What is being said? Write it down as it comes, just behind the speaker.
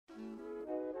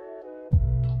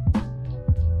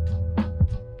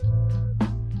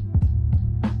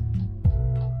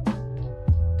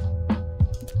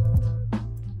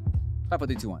4,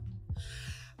 3, 2, 1.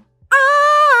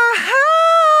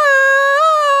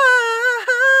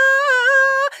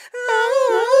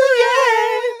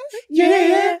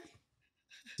 Yeah.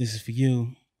 This is for you.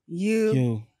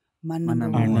 You. My number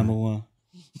Our one. number one.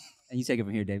 And you take it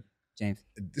from here, Dave. James.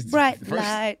 Bright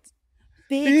lights.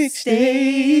 Big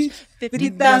stage.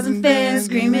 50,000 fans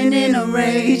screaming in a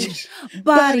rage.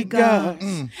 Bodyguards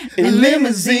and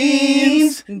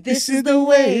limousines. This is the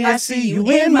way I see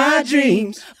you in my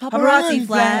dreams. Paparazzi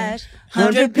flash.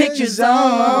 100 pictures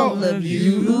all of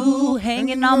you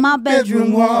hanging on my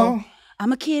bedroom wall.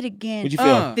 I'm a kid again. What'd you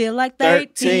feel? Feel like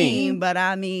 13, but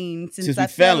I mean, since we I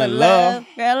fell in love,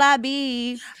 girl, I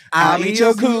be. I'll eat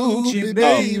your coochie,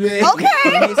 baby. Okay. What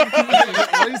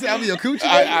did you say? I'll be your coochie,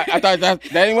 baby? I thought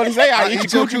that ain't what he say. I'll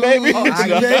eat your coochie, baby.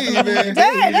 Baby.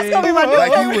 Dang, that's gonna be my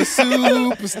Like number you a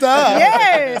superstar.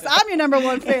 Yes, I'm your number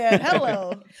one fan.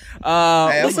 Hello. Hey,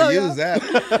 I'm What's gonna up, use that.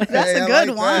 That's a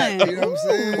good one. You know what I'm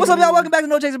saying? What's up, y'all? Welcome back to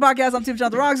No Chaser Podcast. I'm Tim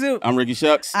Sean the Rock Zoo. I'm Ricky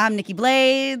Shucks. I'm Nikki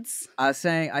Blades. I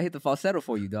hit the falsetto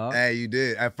for you, dog. Hey, you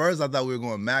did. At first, I thought we were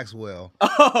going Maxwell.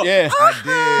 Yeah. I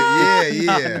did.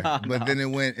 Yeah. But then it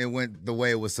went the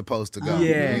way it was supposed to go.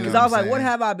 Yeah, You know because what I was I'm like, "What saying?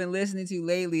 have I been listening to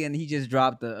lately?" And he just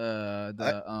dropped the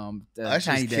Usher's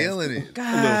Tiny Desk. killing it.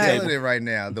 God. Killing it right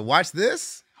now. The Watch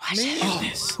This?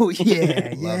 Oh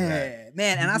yeah, Love that.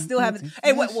 man. And I still haven't.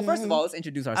 Hey, well, first of all, let's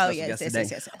introduce our special guest today.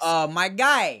 Yes. My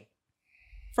guy.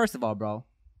 First of all, bro,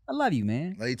 I love you,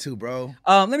 man. Love you too, bro.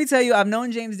 Let me tell you, I've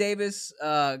known James Davis,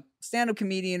 stand-up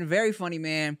comedian, very funny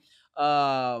man.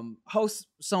 Hosts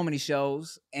so many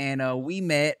shows, and we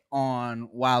met on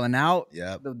WildNOut.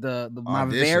 Yep. My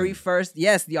Audition. very first, the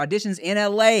auditions in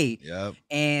LA. Yep.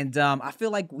 And I feel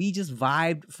like we just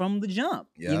vibed from the jump.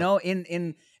 Yep. You know,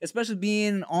 in especially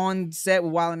being on set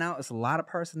with WildNOut, it's a lot of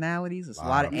personalities, it's a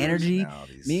lot of energy.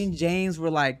 Me and James were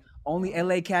like only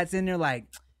LA cats in there, like,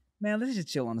 man, let's just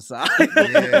chill on the side.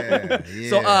 Yeah.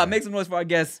 So make some noise for our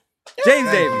guest,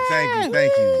 James Davis.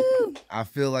 Thank you. I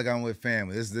feel like I'm with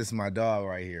family. This is my dog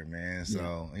right here, man.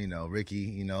 So,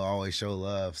 Ricky, always show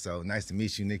love. So nice to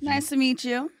meet you, Nikki. Nice to meet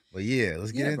you. But yeah,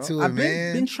 let's get into bro. it, man.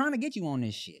 I've been trying to get you on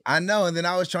this shit. I know, and then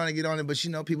I was trying to get on it, but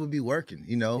people be working.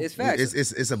 It's facts.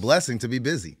 It's a blessing to be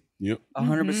busy. Yep.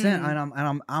 100%.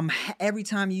 And I'm every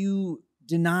time you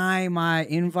deny my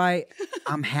invite,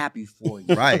 I'm happy for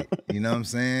you. Right. You know what I'm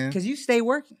saying? Because you stay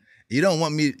working. You don't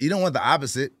want the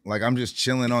opposite. Like I'm just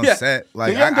chilling on set.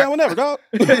 Like I'm down whenever, dog.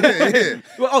 yeah.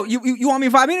 Well, you want me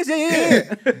in 5 minutes?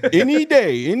 Yeah. Any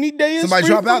day is Somebody free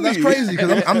drop for out. That's me. crazy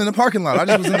because I'm in the parking lot. I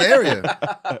just was in the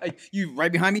area. You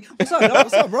right behind me? What's up, dog?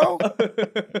 What's up, bro?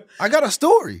 I got a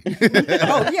story.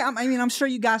 Oh yeah, I'm sure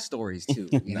you got stories too.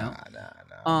 You know.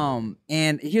 Nah.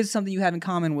 And here's something you have in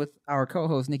common with our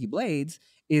co-host Nikki Blades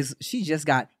is she just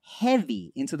got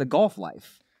heavy into the golf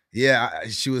life. Yeah,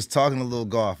 she was talking a little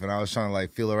golf, and I was trying to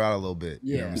feel her out a little bit.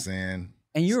 You know Yeah. what I'm saying?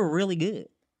 And you're really good.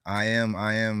 I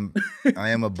am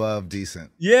above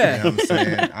decent. Yeah. You know what I'm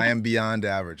saying? I am beyond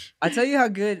average. I tell you how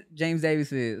good James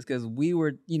Davis is because we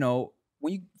were,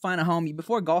 when you find a home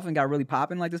before golfing got really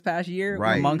popping like this past year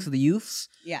Right. amongst the youths.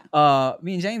 Yeah.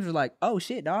 Me and James were like, "Oh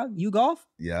shit, dog, you golf?"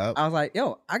 Yep. I was like,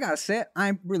 "Yo, I got a set. I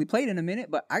ain't really played in a minute,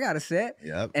 but I got a set."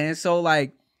 Yep. And so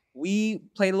like we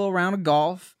played a little round of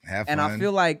golf, Have and fun. I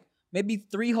feel like maybe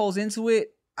 3 holes into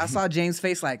it, I saw James'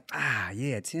 face like,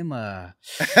 Tim, man,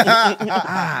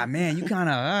 you kind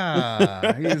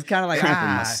of, he was kind of like,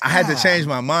 I had to change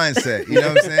my mindset. You know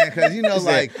what I'm saying?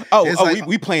 Because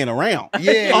we playing around.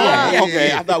 Yeah. Okay.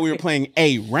 Yeah. I thought we were playing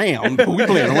a round, but we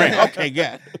playing around. Okay,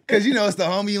 got it. Because it's the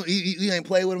homie you ain't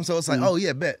play with him, so it's like, oh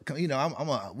yeah, bet.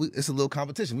 It's a little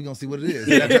competition. We gonna see what it is.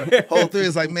 And after hole 3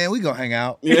 is like, man, we gonna hang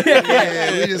out. We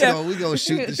gonna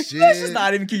shoot the shit. let's just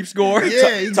not even keep score.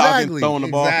 Yeah, exactly. throwing the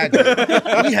ball.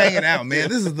 Exactly. We hanging out, man.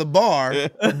 This is the bar,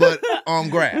 but on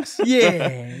grass.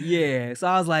 Yeah. So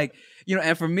I was like,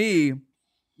 and for me,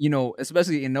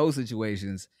 especially in those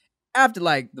situations, after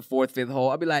like the 4th, 5th hole,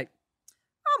 I'll be like,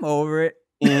 I'm over it.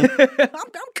 I'm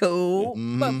cool.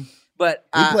 But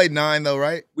We played 9 though,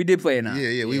 right? we did play it now.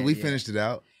 Yeah. We finished it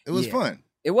out. It was fun.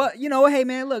 It was, hey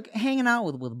man, look, hanging out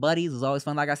with buddies is always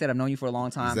fun. Like I said, I've known you for a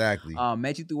long time. Exactly.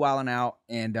 Met you through WildNOut,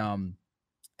 and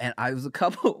I was a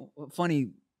couple funny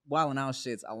WildNOut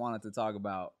shits I wanted to talk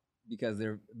about because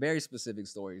they're very specific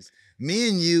stories. Me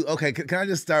and you, okay, can I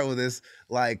just start with this?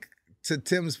 Like, to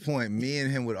Tim's point, me and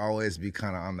him would always be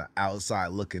kind of on the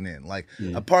outside looking in. Like,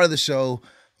 a part of the show,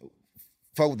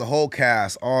 fuck with the whole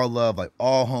cast, all love, like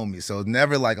all homies. So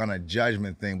never like on a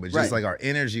judgment thing, but just like our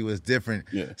energy was different.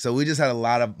 Yeah. So we just had a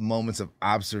lot of moments of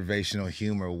observational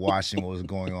humor watching what was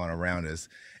going on around us.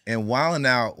 And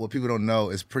WildNOut, what people don't know,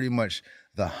 is pretty much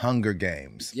the Hunger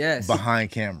Games Yes.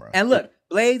 behind camera. And look,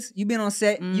 Blades, you've been on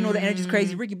set. You know the energy's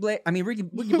crazy. Ricky Blades. Ricky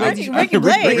Blades. Blades. Ricky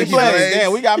Blades. Yeah,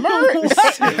 we got married. You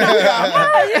took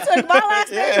my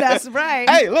last name. That's right.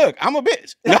 Hey, look, I'm a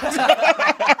bitch.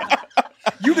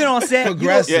 You've been on set.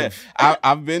 Progressive.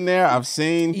 I've been there. I've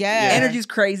seen. Yeah. Energy's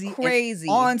crazy. Crazy.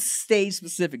 And on stage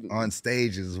specifically. On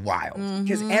stage is wild.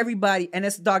 Because everybody, and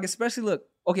it's dog, especially look,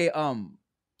 okay,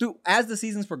 as the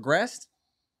seasons progressed,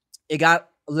 it got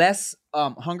less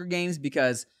Hunger Games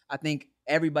because I think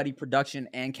everybody, production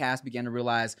and cast, began to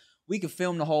realize we could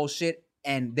film the whole shit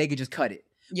and they could just cut it.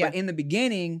 Yeah. But in the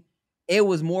beginning, it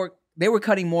was more, they were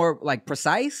cutting more like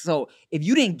precise. So if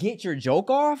you didn't get your joke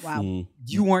off,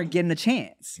 you weren't getting a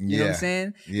chance. You know what I'm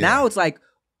saying? Yeah. Now it's like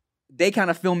they kind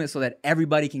of film it so that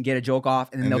everybody can get a joke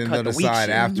off and then they'll cut the weak shit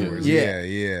afterwards.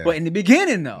 Yeah. But in the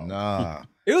beginning though, Nah.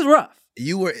 it was rough.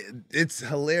 It's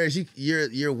hilarious.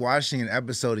 You're watching an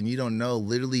episode and you don't know,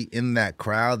 literally in that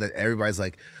crowd, that everybody's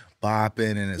like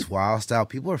bopping and it's wild style.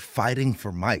 People are fighting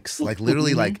for mics. Like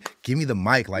literally like, give me the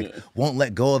mic. Like won't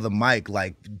let go of the mic.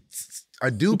 Like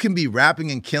a dude can be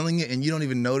rapping and killing it and you don't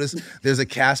even notice there's a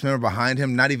cast member behind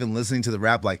him not even listening to the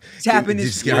rap, like tapping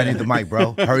his just get, I need the mic,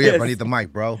 bro. Hurry up, I need the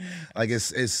mic, bro. Like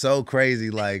it's so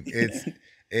crazy. Like it's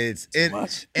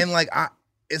like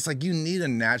it's like you need a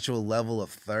natural level of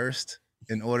thirst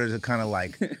in order to kind of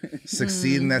like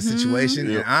succeed in that situation.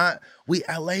 And we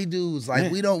LA dudes,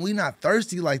 like we not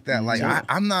thirsty like that. Like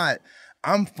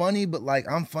I'm funny, but like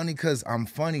I'm funny because I'm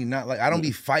funny. Not like I don't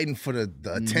be fighting for the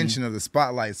attention of the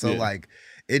spotlight. So like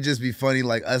it just be funny,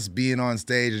 like us being on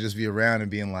stage or just be around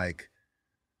and being like,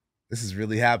 this is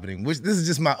really happening. Which this is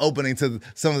just my opening to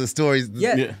some of the stories.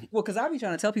 Yeah. Well, because I be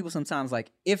trying to tell people sometimes,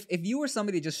 like if you were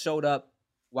somebody that just showed up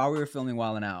while we were filming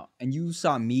WildNOut and you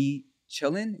saw me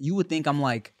chilling, you would think I'm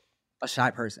like a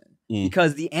shy person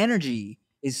because the energy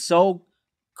is so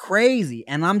crazy,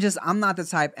 and I'm not the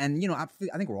type. And you know, I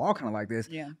think we're all kind of like this.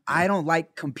 Yeah, I don't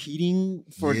like competing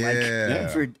for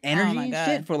for energy and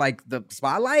shit, for like the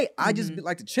spotlight. I just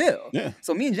like to chill. Yeah.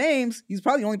 So me and James, he's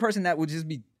probably the only person that would just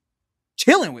be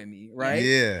chilling with me, right?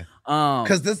 Yeah.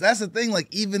 Because that's the thing. Like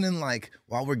even in like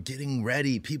while we're getting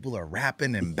ready, people are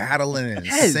rapping and battling and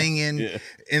singing,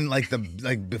 and like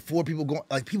before people go,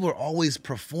 like people are always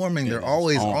performing. They're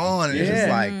always on. And it's just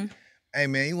like, hey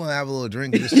man, you want to have a little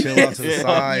drink and just chill out to the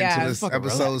side until this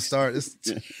episode starts.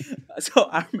 So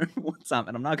I remember one time,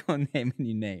 and I'm not going to name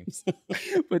any names,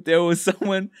 but there was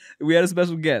someone, we had a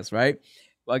special guest, right?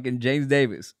 Fucking James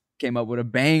Davis came up with a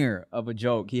banger of a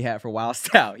joke he had for Wild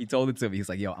Style. He told it to me. He's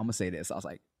like, yo, I'm going to say this. I was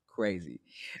like, crazy.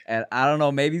 And I don't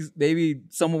know, maybe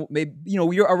someone, you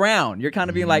know, you're around. You're kind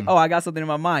of being like, oh, I got something in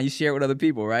my mind. You share it with other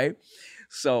people, right?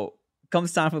 So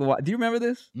comes time for the Wild. Do you remember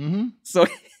this? So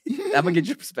I'm gonna get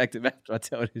your perspective after I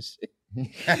tell this shit.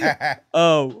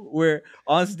 We're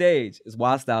on stage. It's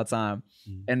Wild Style time.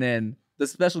 And then the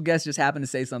special guest just happened to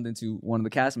say something to one of the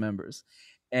cast members.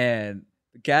 And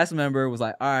the cast member was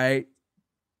like, all right,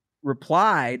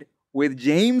 replied with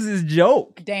James's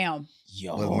joke. Damn.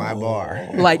 Yo. With my bar.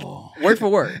 Like, word for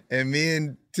word. And me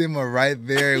and Tim are right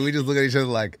there. And we just look at each other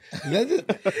like,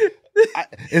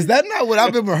 is that not what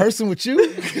I've been rehearsing with you?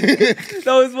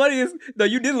 No, it's funny. No,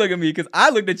 you did look at me because I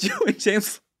looked at you and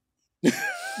James.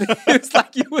 It's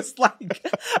like you was like,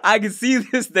 I could see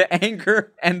the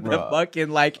anger and the fucking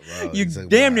like, you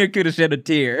damn near could have shed a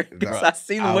tear because I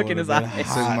seen the look in his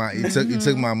eyes. You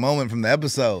took my moment from the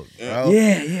episode, bro.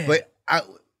 Yeah. But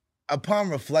upon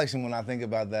reflection, when I think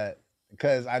about that,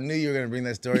 because I knew you were gonna bring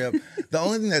that story up, the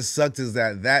only thing that sucked is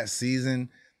that season.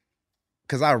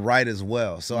 Because I write as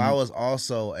well. So I was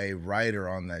also a writer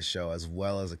on that show as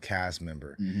well as a cast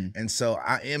member. And so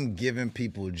I am giving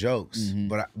people jokes,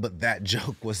 but that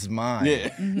joke was mine.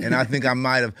 Yeah. And I think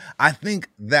I think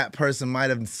that person might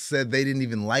have said they didn't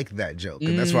even like that joke.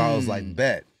 And that's why I was like,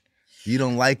 bet, you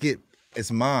don't like it,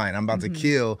 it's mine. I'm about to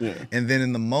kill. Yeah. And then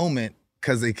in the moment,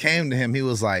 because it came to him, he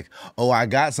was like, oh, I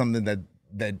got something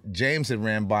that James had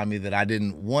ran by me that I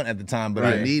didn't want at the time, but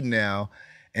I need now.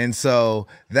 And so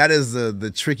that is the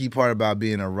tricky part about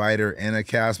being a writer and a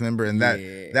cast member. And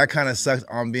that kind of sucks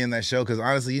on being that show, because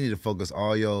honestly, you need to focus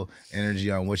all your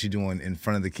energy on what you're doing in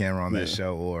front of the camera on that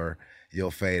show, or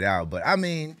you'll fade out. But I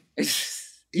mean,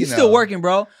 you're still working,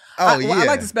 bro. I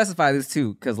like to specify this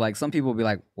too, because like some people will be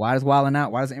like, why does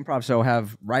WildNOut, why does the improv show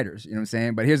have writers? You know what I'm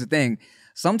saying? But here's the thing.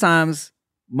 Sometimes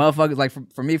motherfuckers, like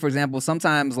for me, for example,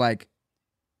 sometimes like,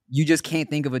 you just can't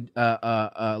think of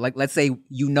like, let's say,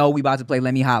 you know, we about to play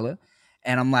Let Me Holla.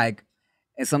 And I'm like,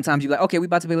 and sometimes you're like, okay, we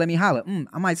about to play Let Me Holla.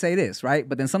 I might say this, right?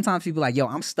 But then sometimes people are like, yo,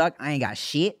 I'm stuck. I ain't got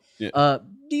shit. Yeah.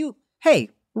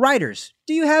 Hey, writers,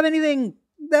 do you have anything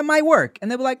that might work?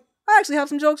 And they'll be like, I actually have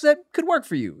some jokes that could work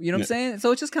for you. You know what I'm saying?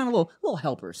 So it's just kind of little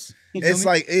helpers. It's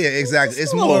like, yeah, exactly.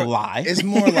 It's a more little lie. It's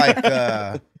more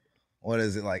like what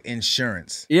is it, like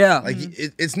insurance? Yeah. Like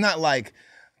it's not like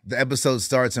the episode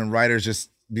starts and writers just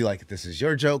be like, this is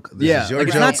your joke. This is your like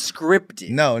joke. it's not scripted.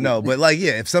 No. But like,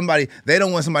 yeah, if they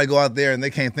don't want somebody to go out there and they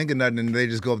can't think of nothing and they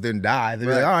just go up there and die,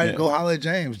 they're like, all right, go holler at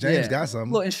James. James got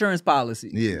something. Little insurance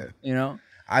policy. Yeah. You know?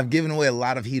 I've given away a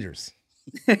lot of heaters.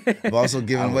 I've also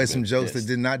given away some jokes that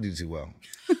did not do too well.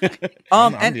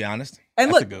 I'm be honest.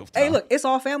 And That's look, hey, look, it's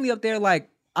all family up there. Like,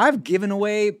 I've given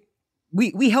away,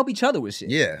 we help each other with shit.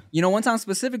 Yeah. You know, one time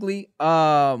specifically,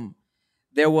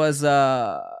 there was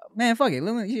man, fuck it.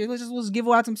 Let's just give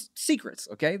out some secrets,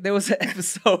 okay? There was an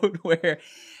episode where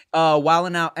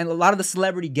WildNOut and a lot of the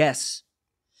celebrity guests,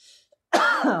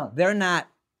 they're not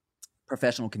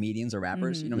professional comedians or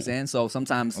rappers. You know what I'm saying? So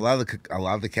sometimes a lot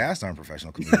of the cast aren't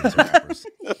professional comedians or rappers.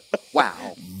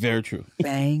 Wow. Very true.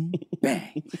 Bang,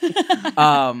 bang.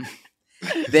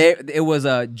 It was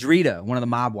Drita, one of the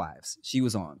mob wives. She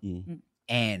was on.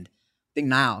 And I think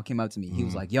Niall came up to me. He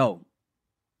was like, yo,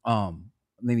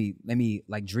 let me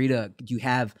like, Drita, can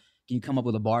you come up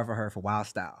with a bar for her for Wild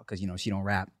Style? Because, you know, she don't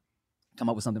rap. Come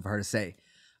up with something for her to say.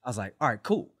 I was like, all right,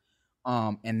 cool.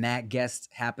 And that guest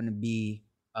happened to be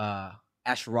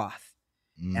Asher Roth.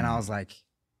 And I was like,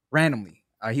 randomly,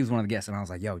 he was one of the guests. And I was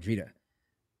like, yo, Drita,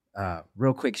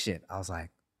 real quick shit. I was like,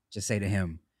 just say to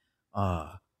him,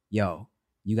 yo,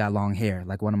 you got long hair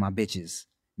like one of my bitches.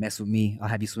 Mess with me, I'll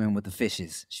have you swim with the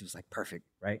fishes. She was like, perfect,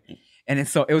 right? And then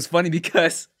so it was funny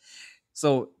because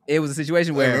it was a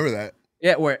situation where I remember that.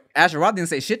 Yeah, where Asher Roth didn't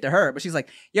say shit to her, but she's like,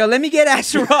 yo, let me get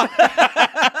Asher Roth.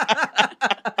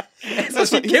 And so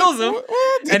she kills him,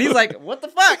 and he's like, what the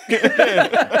fuck?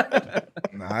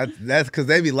 Nah, that's because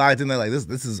they be locked in there like,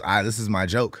 this is my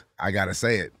joke. I gotta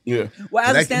say it. Yeah.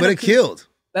 Well, but it killed.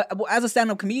 Well, as a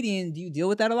stand-up comedian, do you deal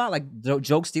with that a lot? Like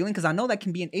joke stealing? Because I know that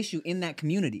can be an issue in that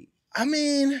community. I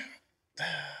mean,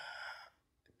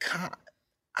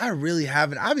 I really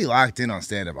haven't. I be locked in on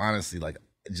stand-up, honestly, like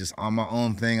just on my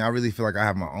own thing. I really feel like I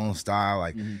have my own style.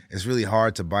 Like it's really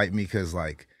hard to bite me because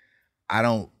like I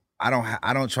don't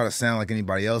try to sound like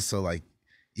anybody else. So like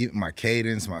even my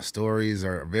cadence, my stories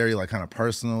are very like kind of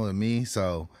personal to me.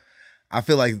 So I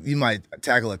feel like you might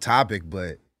tackle a topic,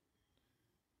 but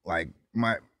like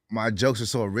my jokes are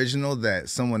so original that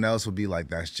someone else would be like,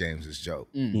 that's James's joke.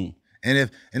 And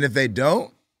if they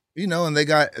don't, you know, and they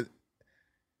got,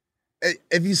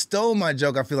 if you stole my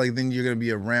joke, I feel like then you're gonna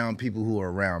be around people who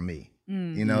are around me.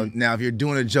 You know, now if you're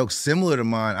doing a joke similar to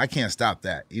mine, I can't stop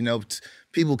that. You know,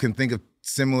 people can think of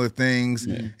similar things,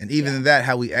 and even in that,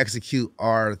 how we execute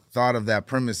our thought of that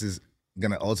premise is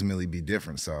gonna ultimately be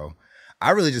different. So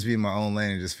I really just be in my own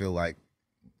lane and just feel like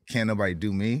can't nobody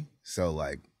do me. So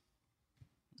like,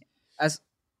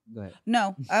 Go ahead.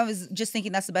 No, I was just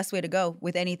thinking that's the best way to go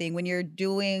with anything. When you're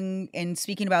doing and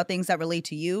speaking about things that relate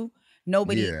to you,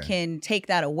 nobody can take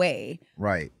that away.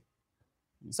 Right.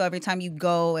 So every time you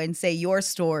go and say your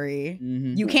story,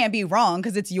 you can't be wrong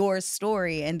because it's your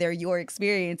story and they're your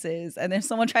experiences. And if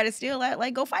someone try to steal that,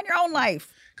 like, go find your own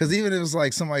life. Because even if it's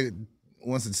like somebody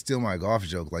wants to steal my golf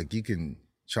joke, like you can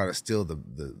try to steal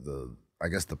the I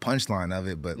guess the punchline of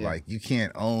it, but like you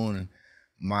can't own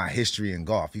my history in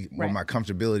golf or my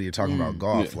comfortability of talking about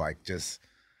golf. Like just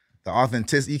the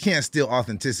authenticity. You can't steal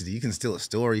authenticity. You can steal a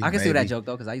story. I can steal that joke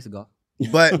though because I used to golf.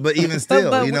 But even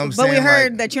still, you know what I'm saying? But we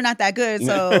heard that you're not that good,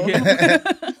 so.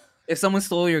 If someone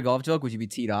stole your golf joke, would you be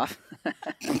teed off?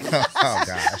 Oh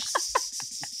gosh.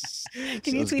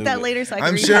 Can you tweet that later so I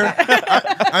can read sure.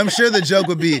 that? I'm sure the joke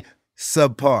would be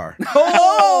subpar.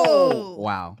 Oh!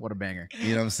 Wow, what a banger.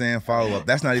 You know what I'm saying? Follow up.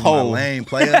 That's not even my lane,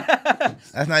 player.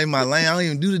 That's not even my lane. I don't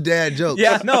even do the dad jokes.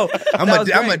 Yeah, no.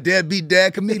 I'm a deadbeat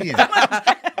dad comedian.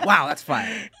 Wow, that's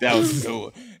fire. That was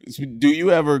cool. Do you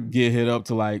ever get hit up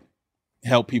to like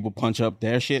help people punch up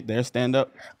their shit, their stand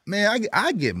up? Man,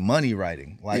 I get money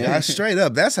writing. Like I straight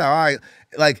up. That's how I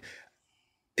like.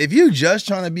 If you just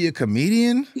trying to be a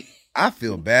comedian, I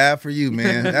feel bad for you,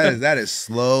 man. That is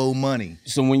slow money.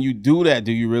 So when you do that,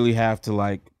 do you really have to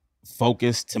like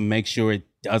focus to make sure it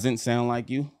doesn't sound like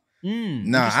you?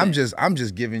 Nah, I'm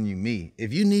just giving you me.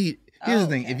 If you need, here's the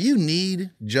thing. If you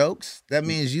need jokes, that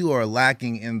means you are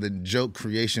lacking in the joke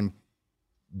creation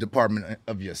department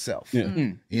of yourself.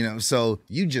 You know, so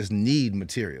you just need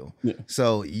material.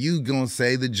 So you gonna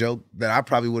say the joke that I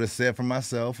probably would have said for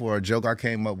myself or a joke I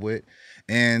came up with.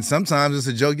 And sometimes it's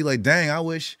a joke you're like, dang, I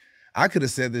wish I could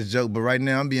have said this joke, but right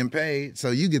now I'm being paid,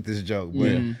 so you get this joke.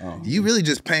 But you really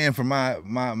just paying for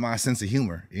my sense of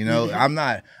humor. You know, I'm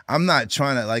not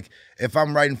trying to, like, if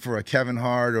I'm writing for a Kevin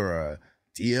Hart or a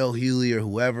DL Hughley or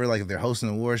whoever, like if they're hosting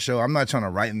an award show, I'm not trying to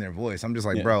write in their voice. I'm just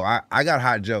like, bro, I got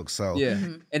hot jokes, so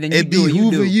And then you it do what you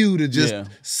behoove do. you to just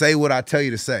say what I tell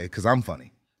you to say because I'm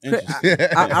funny.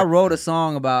 I wrote a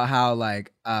song about how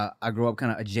like I grew up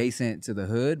kind of adjacent to the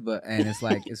hood, and it's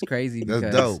like it's crazy because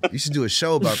That's dope. You should do a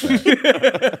show about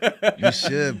that. You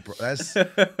should, bro.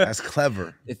 That's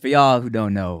clever. For y'all who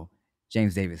don't know,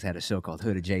 James Davis had a show called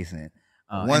Hood Adjacent.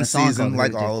 One season,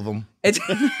 like all of them.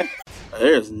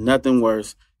 There's nothing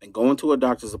worse than going to a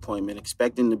doctor's appointment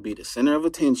expecting to be the center of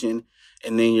attention,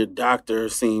 and then your doctor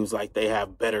seems like they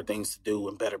have better things to do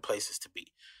and better places to be.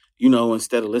 You know,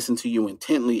 instead of listening to you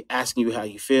intently, asking you how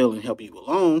you feel and help you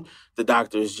along, the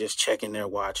doctor is just checking their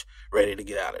watch, ready to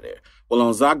get out of there. Well,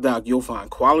 on ZocDoc, you'll find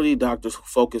quality doctors who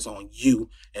focus on you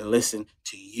and listen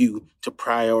to you to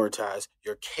prioritize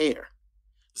your care.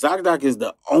 ZocDoc is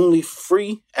the only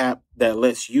free app that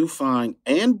lets you find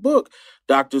and book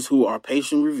doctors who are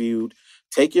patient-reviewed,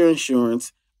 take your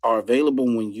insurance, are available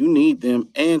when you need them,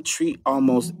 and treat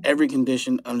almost every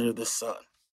condition under the sun.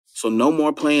 So no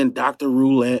more playing doctor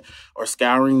roulette or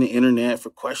scouring the internet for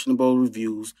questionable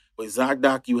reviews. With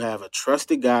ZocDoc, you have a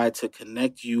trusted guide to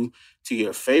connect you to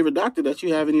your favorite doctor that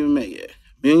you haven't even met yet.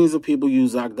 Millions of people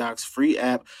use ZocDoc's free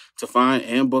app to find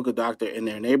and book a doctor in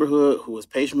their neighborhood who is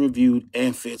patient-reviewed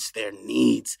and fits their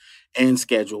needs and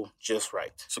schedule just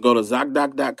right. So go to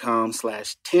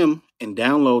ZocDoc.com/Tim and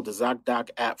download the ZocDoc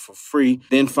app for free.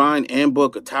 Then find and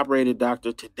book a top-rated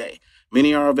doctor today.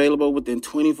 Many are available within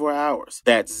 24 hours.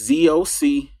 That's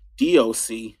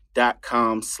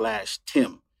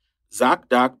ZocDoc.com/Tim.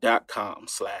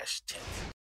 ZocDoc.com/Tim.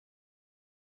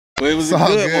 Well, it was all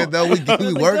good though. We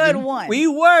working. Good one. We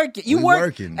work. You We work.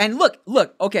 working. And look.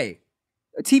 Okay.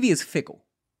 TV is fickle.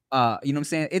 You know what I'm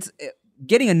saying?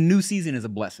 Getting a new season is a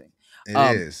blessing.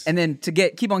 It is. And then to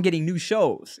keep on getting new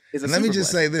shows is a And let me super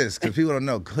just blessing. say this, because people don't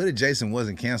know, Hood Adjacent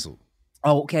wasn't canceled.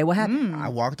 Oh, okay. What happened? I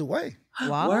walked away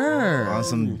Wow. Word. on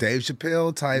some Dave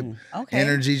Chappelle type Okay.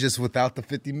 energy, just without the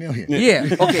 50 million. Yeah.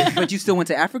 Okay. But you still went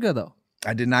to Africa though.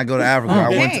 I did not go to Africa.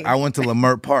 Okay. I went to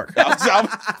Lamert Park. That's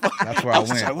where I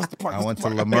went. What's the park? I went to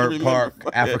Lamert Park,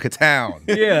 Africa Town.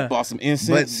 Yeah. Bought some But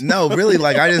incense. no, really,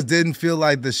 like I just didn't feel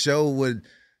like the show would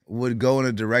go in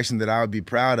a direction that I would be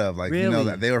proud of. Like, you know, Really?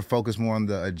 that they were focused more on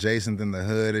the adjacent than the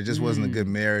hood. It just wasn't a good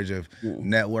marriage of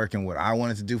network and what I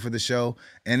wanted to do for the show.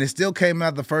 And it still came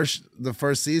out the first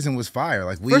season was fire.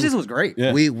 Like First season was great.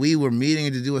 Yeah. we were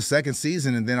meeting to do a second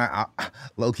season, and then I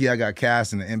low key I got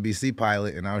cast in the NBC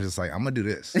pilot, and I was just like, I'm gonna do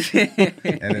this. And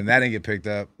then that didn't get picked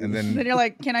up. And Then then you're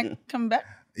like, can I come back?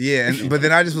 yeah, but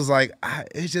then I just was like,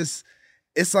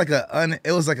 it's like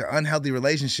it was like an unhealthy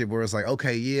relationship where it's like,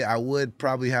 okay, yeah, I would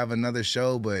probably have another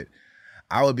show, but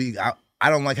I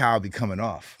don't like how I'll be coming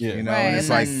off. Yeah. You know, Right. and It's it's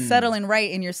like like, settling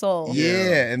right in your soul.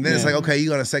 yeah. And then it's Yeah. like, okay, you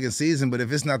got a second season, but if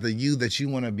it's not the you that you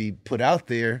want to be put out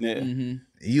there, Yeah.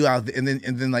 you out there, and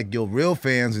then like your real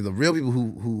fans or the real people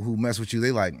who mess with you,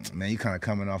 they like, man, you kind of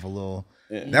coming off a little.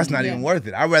 Yeah. That's not even worth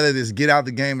it. I'd rather just get out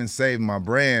the game and save my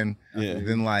brand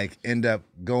than like end up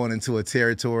going into a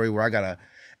territory where I gotta.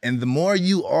 And the more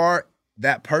you are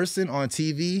that person on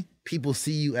TV, people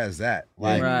see you as that.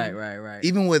 Like, Right.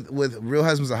 even with Real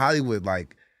Husbands of Hollywood,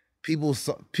 like people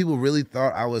really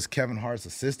thought I was Kevin Hart's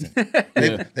assistant.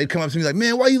 They'd come up to me like,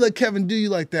 man, why you let Kevin do you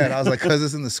like that? I was like, cause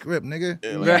it's in the script, nigga.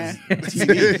 Yeah. It's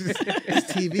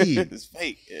TV. It's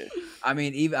fake. Yeah. I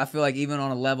mean, I feel like even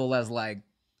on a level as like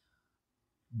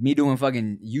me doing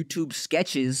fucking YouTube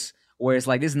sketches, where it's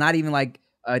like this is not even like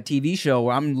a TV show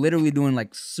where I'm literally doing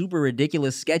like super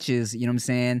ridiculous sketches. You know what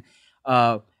I'm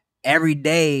saying? Every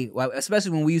day,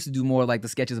 especially when we used to do more like the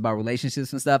sketches about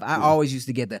relationships and stuff. I always used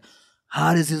to get the,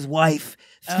 how does his wife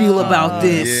feel about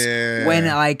this? Yeah. When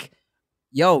like,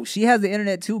 yo, she has the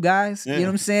internet too, guys. Yeah. You know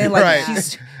what I'm saying? Like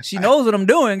Right. she knows what I'm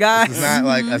doing, guys. It's not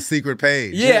like a secret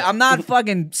page. Yeah, I'm not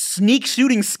fucking sneak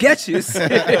shooting sketches. You know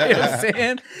what I'm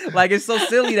saying? Like, it's so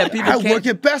silly that people I can't. work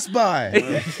at Best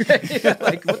Buy.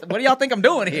 Like, what do y'all think I'm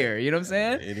doing here? You know what I'm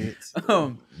saying? Idiots.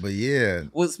 But yeah.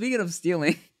 Well, speaking of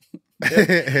stealing,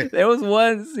 there was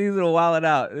one season of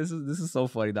WildNOut. This is so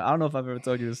funny though. I don't know if I've ever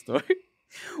told you this story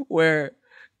where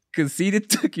Conceited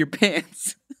took your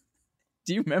pants.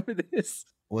 Do you remember this?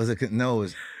 Was it? No, it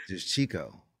was just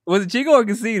Chico. Was it Chico or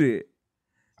Conceited?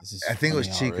 I think it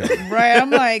was Chico. Right.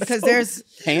 I'm like, because there's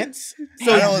Pants?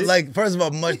 I don't like. First of all,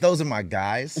 those are my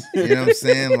guys. You know what I'm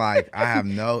saying? Like, I have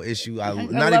no issue. I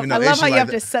love how you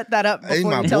have to set that up These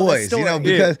before my you tell the boys. story. You know,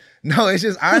 because no, it's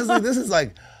just honestly, this is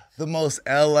like the most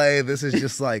LA. This is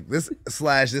just like this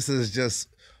is just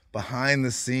behind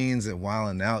the scenes at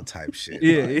WildNOut type shit.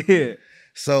 Yeah.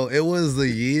 So it was the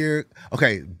year.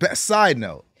 Okay. Side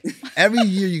note. every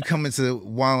year you come into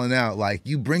WildNOut, like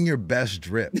you bring your best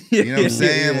drip. You know what I'm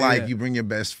saying? Like you bring your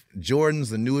best Jordans,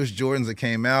 the newest Jordans that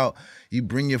came out. You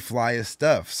bring your flyest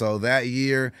stuff. So that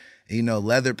year, you know,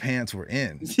 leather pants were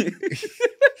in.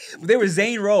 They were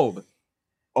Zane Robe.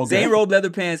 Okay. Zane Robe leather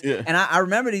pants. Yeah. And I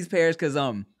remember these pairs because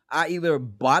I either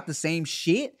bought the same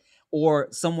shit or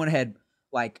someone had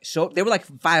like showed. They were like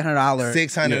 $500.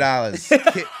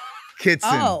 $600. Kitson.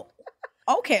 Oh,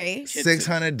 okay.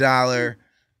 $600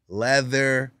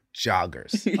 leather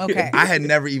joggers. Okay. I had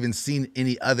never even seen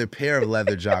any other pair of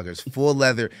leather joggers, full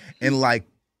leather and like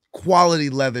quality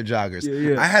leather joggers.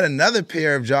 Yeah. I had another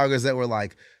pair of joggers that were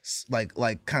like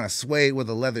kind of suede with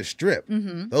a leather strip.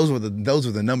 Those were the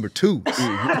number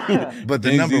 2s, but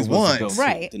the number 1s.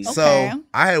 Right. So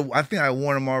I think I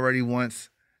worn them already once.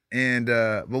 And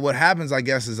but what happens, I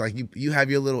guess, is like you have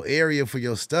your little area for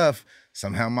your stuff.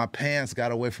 Somehow my pants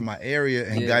got away from my area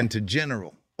and got into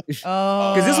general.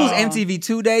 Oh, Because this was MTV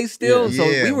 2 days still, so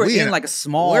we were in like a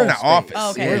small. We're in an space. office.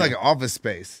 Okay. We're in like an office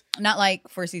space. not like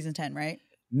for season 10, right?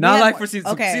 Not had like more- for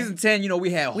season okay. season 10. You know, we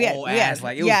had whole ass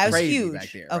like it was crazy huge.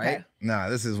 back there. Okay. Right? Nah,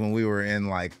 this is when we were in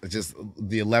like just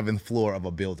the 11th floor of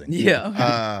a building.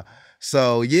 Yeah.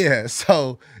 So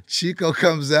Chico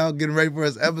comes out getting ready for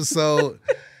his episode,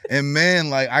 and man,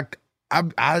 like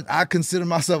I consider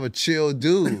myself a chill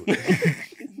dude,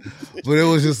 but it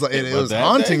was just like it was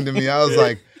haunting to me. I was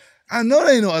like, I know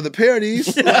there ain't no other pair of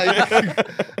these. Like,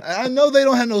 I know they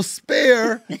don't have no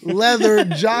spare leather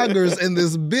joggers in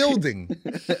this building.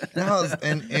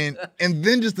 And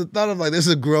then just the thought of like, this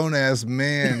is a grown ass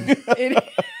man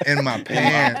in my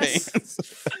pants.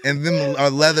 And then our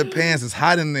leather pants is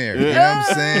hot in there. You know what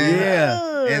I'm saying?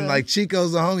 Yeah. And like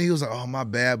Chico's the homie, he was like, oh, my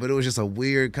bad. But it was just a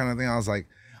weird kind of thing. I was like,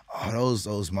 oh,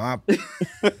 those my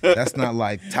that's not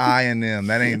like tie in them.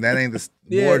 That ain't the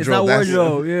wardrobe. It's not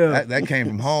wardrobe. Yeah. That came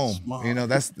from home. You know,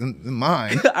 that's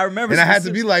mine. I remember. And I had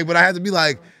to be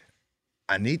like,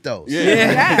 I need those.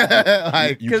 Yeah.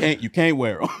 Like You can't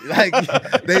wear them. like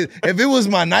if it was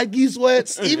my Nike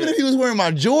sweats, even if he was wearing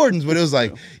my Jordans, but it was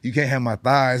like, you can't have my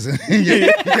thighs and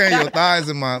you can't have your thighs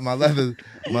in my leather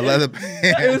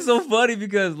pants. It was so funny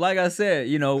because, like I said,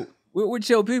 you know, we're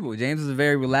chill people. James is a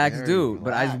very relaxed dude,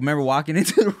 but I just remember walking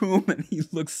into the room and he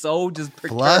looked so just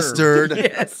perturbed. Flustered.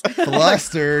 Yes.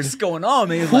 Flustered. What's going on,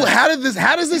 man? He's like, How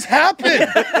does this happen?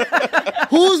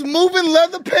 Who's moving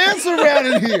leather pants around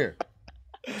in here?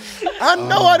 I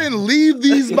know I didn't leave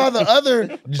these by the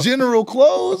other general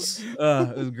clothes. it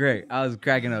was great. I was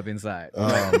cracking up inside.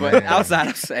 Oh, but man. outside,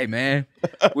 I say, man,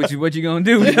 what you gonna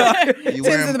do? dog? You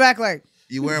Tim's in the back like,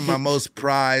 You wearing my most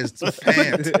prized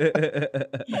pant.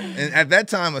 And at that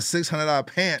time, a $600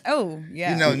 pant. oh,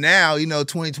 yeah. You know, now,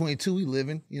 2022, we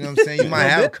living. You know what I'm saying? You might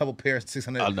have a couple pairs of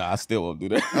 $600. Oh, no, I still won't do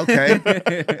that.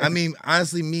 Okay. I mean,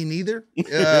 honestly, me neither.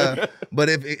 But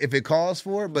if it calls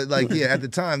for it, but like, yeah, at the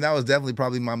time, that was definitely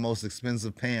probably my most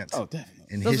expensive pants. Oh, definitely.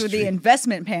 In Those history. were the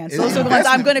investment pants. It Those was are the ones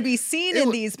I'm investment. going to be seen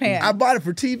in these pants. I bought it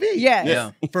for TV. Yes.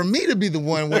 Yeah. For me to be the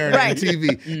one wearing Right. it on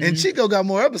TV. And Chico got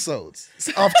more episodes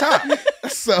off top.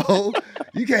 So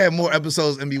you can't have more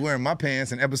episodes and be wearing my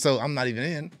pants and episode I'm not even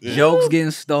in. Jokes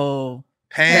getting stole.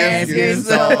 Pants getting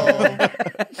sold.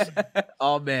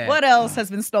 Oh man. What else has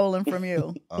been stolen from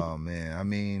you? Oh man. I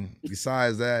mean,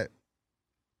 besides that,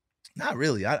 not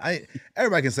really. I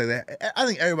everybody can say that. I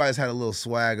think everybody's had a little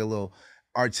swag, a little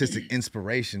artistic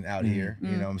inspiration out here. You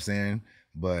know what I'm saying?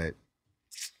 But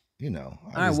I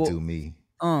right, just well, do me.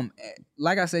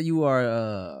 Like I said, you are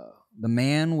the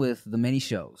man with the many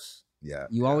shows. Yeah.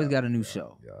 You always got a new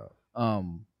show. Yeah.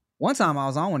 One time I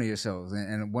was on one of your shows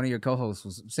and one of your co-hosts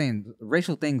was saying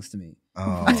racial things to me.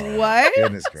 Oh, What?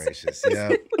 goodness gracious. Yeah.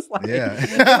 It was like,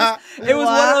 Yeah. it was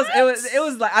one of What? those. It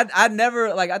was like I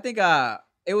never like I think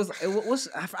it was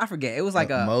I forget. It was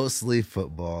like a mostly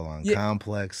football on Yeah.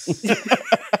 Complex.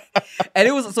 and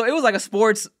it was like a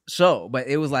sports show, but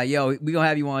it was like, yo, we gonna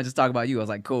have you on just talk about you. I was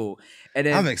like, cool. And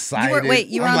then I'm excited.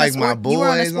 you were I'm on like the my sport- you were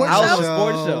on the boys sports I was show? on a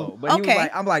sports show, but he was Okay.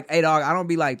 like, I'm like, hey dog, I don't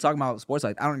be like talking about sports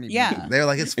like I don't even. Yeah. They were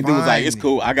like, it's And fine. dude was like, it's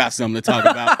cool. I got something to talk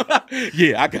about.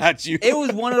 Yeah, I got you. It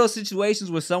was one of those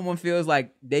situations where someone feels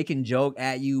like they can joke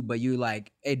at you, but you're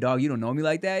like, hey dog, you don't know me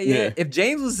like that yet. Yeah. If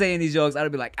James was saying these jokes,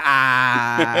 I'd be like, all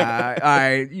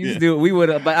right, you just do it. We would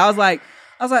have, but I was like,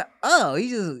 oh,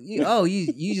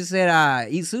 you just said I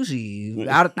eat sushi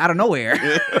out of nowhere.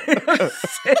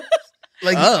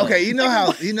 Like, Oh. okay, you know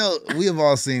how we have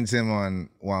all seen Tim on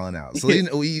WildNOut. So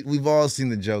we've all seen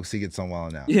the jokes he gets on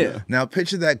WildNOut. Yeah. Now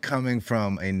picture that coming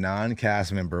from a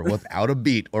non-cast member without a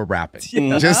beat or rapping.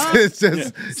 It's just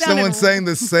someone Sounded- saying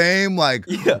the same like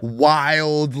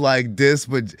wild like this,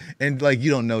 but and like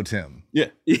you don't know Tim. Yeah.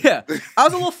 Yeah, I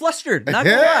was a little flustered. Not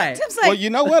gonna lie. Tim's like, Well, you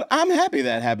know what? I'm happy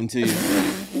that happened to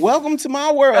you. Welcome to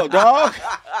my world, dog.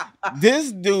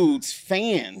 This dude's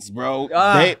fans, bro.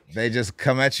 They just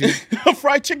come at you.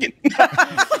 Fried chicken.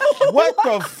 What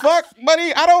the fuck,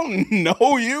 buddy? I don't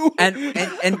know you.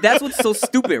 And that's what's so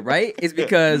stupid, right? Is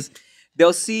because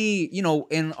they'll see, you know,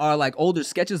 in our like older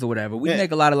sketches or whatever, we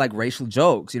make a lot of like racial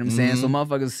jokes. You know what I'm saying? So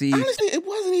motherfuckers see. Honestly, it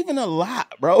wasn't even a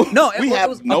lot, bro. No, we it have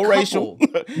was no a racial.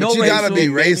 couple. No But you gotta be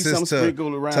Maybe some racist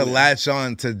sprinkled around to it. latch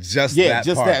on to just Yeah, that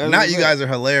just part. that. Not you guys are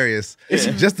hilarious. It's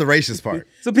just the racist part.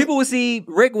 So people would see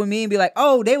Rick with me and be like,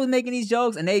 "Oh, they was making these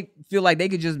jokes," and they feel like they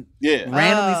could just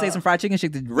randomly say some fried chicken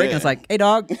shit to Rick, and it's like, "Hey,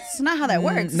 dog, it's not how that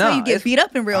works. no, No, you get beat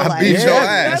up in real I life. beat your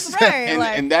That's ass. right. And,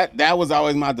 like, and that was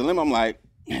always my dilemma. I'm like,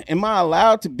 am I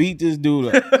allowed to beat this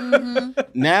dude up?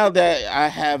 Now that I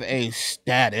have a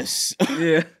status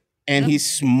yeah." and he's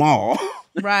small,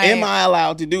 right. am I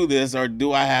allowed to do this or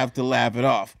do I have to laugh it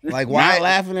off? Like, why? Not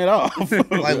laughing it off.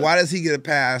 Like, why does he get a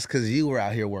pass? Because you were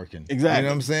out here working. Exactly. You know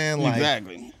what I'm saying? Like,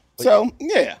 Exactly. So,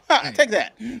 yeah, take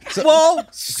that. Well,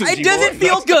 Sushi it doesn't boy.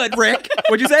 feel good, Rick.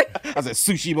 What'd you say? I said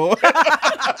sushi boy.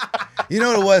 you know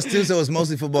what it was too? So it was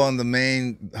mostly football, and the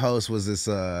main host was this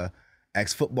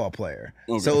ex-football player.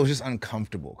 Okay. So it was just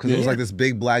uncomfortable because it was like this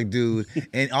big black dude,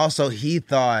 and also he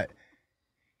thought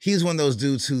he's one of those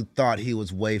dudes who thought he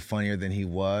was way funnier than he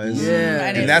was. Yeah.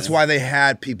 And that's why they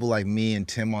had people like me and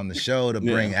Tim on the show to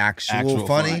bring actual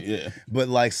funny. Yeah. But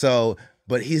like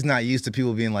but he's not used to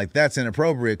people being like, that's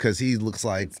inappropriate because he looks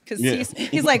like Because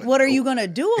he's like, what are you gonna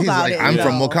do he's about like, it? I'm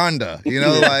from though? Wakanda. You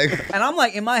know, like And I'm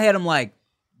like, in my head, I'm like,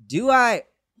 do I?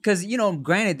 Because you know,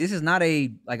 granted, this is not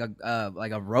a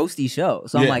roasty show.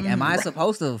 So I'm like, am I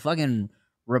supposed to fucking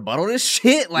rebuttal this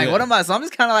shit? Like, what am I? So I'm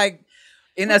just kind of like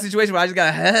in that situation where I just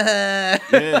gotta.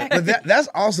 But that's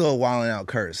also a WildNOut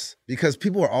curse because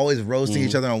people are always roasting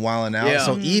each other on WildNOut. Yeah.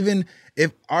 So even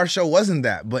if our show wasn't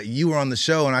that, but you were on the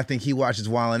show and I think he watches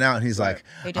WildNOut and he's like,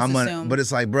 They just I'm gonna, assume. but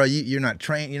it's like, bro, you're not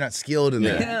trained, you're not skilled in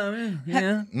that.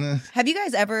 Yeah. Have you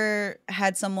guys ever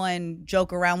had someone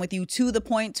joke around with you to the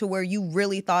point to where you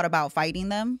really thought about fighting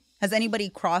them? Has anybody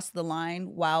crossed the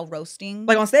line while roasting?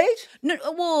 Like on stage? No,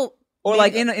 well, Or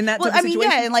like in that type of situation?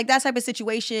 yeah, in like that type of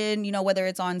situation, you know, whether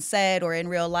it's on set or in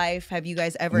real life, have you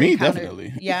guys ever Me, encountered?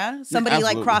 definitely. Yeah, somebody like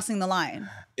Absolutely. crossing the line.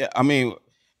 Yeah, I mean,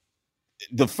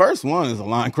 the first one is a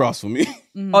line cross for me.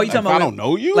 Oh, you talking If about I don't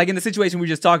know you? like in the situation we were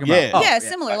just talking about? Yeah. Oh, yeah,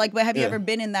 similar. Like, but have you Yeah. ever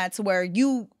been in that to where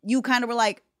you kind of were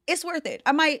like, it's worth it.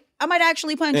 I might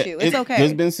actually punch you. It's okay.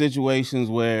 There's been situations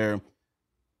where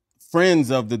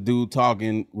friends of the dude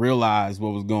talking realized what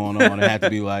was going on and had to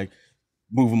be like,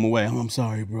 move him away. I'm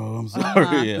sorry, bro. I'm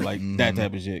sorry. Yeah, like that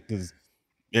type of shit. Because,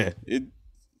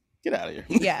 get out of here.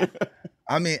 Yeah.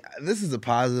 I mean, this is a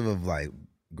positive of like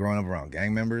growing up around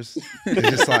gang members. It's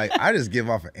just like I just give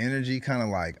off an energy, kind of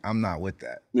like I'm not with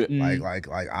that. Yeah. Like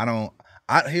I don't.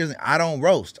 Here's the thing, I don't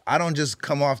roast. I don't just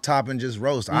come off top and just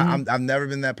roast. I've never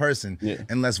been that person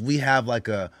unless we have like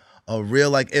a real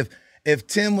like if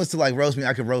Tim was to like roast me,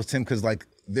 I could roast him because like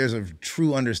there's a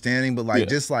true understanding. But like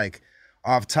just like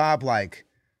off top, like.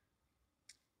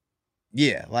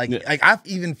 Yeah, like I've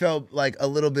even felt like a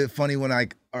little bit funny when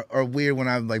or weird when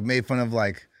I like made fun of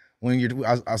like when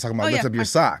I was talking about lift up your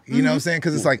sock. You know what I'm saying?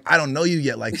 Because it's like I don't know you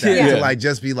yet like that to like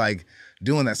just be like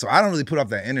doing that. So I don't really put up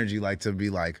that energy like to be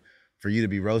like for you to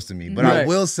be roasting me. But I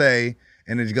will say,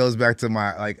 and it goes back to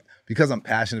my like because I'm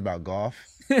passionate about golf.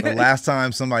 The last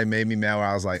time somebody made me mad where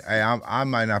I was like, hey,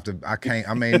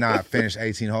 I may not finish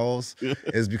 18 holes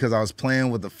is because I was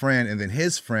playing with a friend and then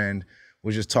his friend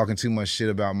was just talking too much shit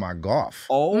about my golf.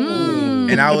 Oh.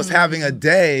 And I was having a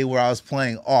day where I was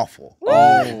playing awful.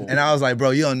 Oh. And I was like,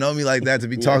 bro, you don't know me like that to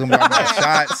be talking about my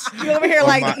shots. You over here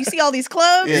like, you see all these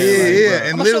clubs? Yeah. I'm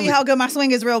And gonna show you how good my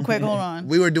swing is real quick. Hold on.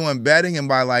 we were doing betting, and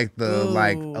by like the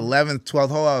 11th, 12th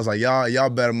hole, I was like, y'all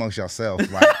bet amongst yourselves.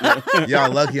 Like,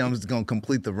 y'all lucky I'm just gonna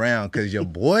complete the round because your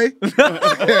boy.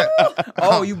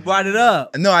 Oh, you brought it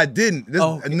up. No, I didn't.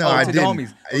 I to the didn't.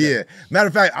 homies. Okay. Yeah. Matter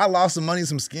of fact, I lost some money,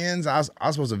 some skins. I was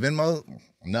supposed to Venmo.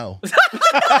 No.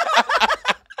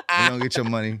 You don't get your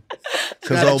money.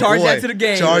 Because old charge boy, that to the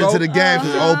game, charge it bro. to the game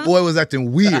because old boy was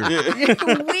acting weird.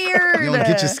 Weird. You don't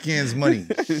get your skins money.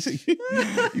 You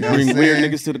know what I'm Bring weird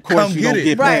saying? niggas to the course. Come You get don't it.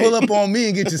 get Right. Pull up on me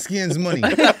and get your skins money.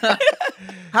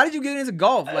 How did you get into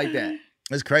golf like that?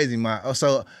 It's crazy.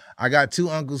 So I got two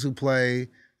uncles who play,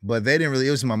 but they didn't really.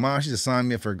 It was my mom. She just signed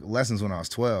me up for lessons when I was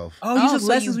 12. Oh, you Oh, took so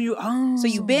lessons you- when you. Oh. So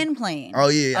you've been playing. Oh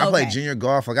yeah, I played Okay. junior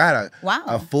golf. Like I had Wow.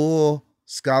 a full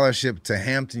scholarship to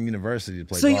Hampton University to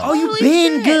play So golf. you've Holy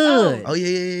been shit. good. Oh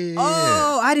yeah.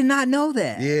 Oh, I did not know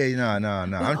that. Yeah, no.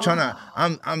 I'm trying to.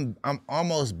 I'm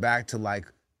almost back to like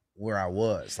where I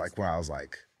was, like where I was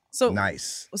like So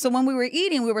nice. So when we were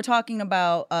eating, we were talking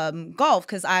about golf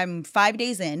because I'm 5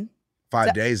 days in.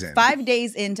 5 days in. 5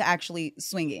 days into actually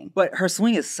swinging. But her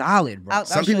swing is solid, bro.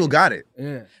 Some people got it.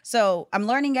 Yeah. So I'm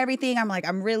learning everything.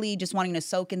 I'm really just wanting to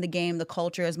soak in the game, the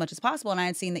culture as much as possible. And I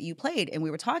had seen that you played and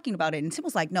we were talking about it. And Tim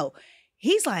was like, no,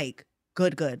 he's like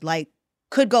good. Like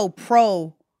could go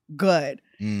pro good.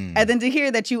 And then to hear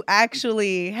that you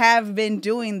actually have been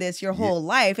doing this your whole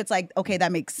life, it's like, okay,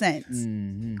 that makes sense.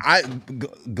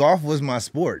 Golf was my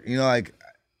sport. You know, like,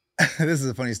 this is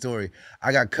a funny story.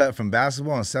 I got cut from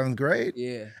basketball in 7th grade.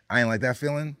 Yeah. I ain't like that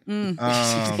feeling.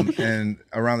 And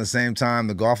around the same time,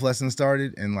 the golf lesson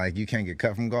started, and like, you can't get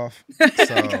cut from golf.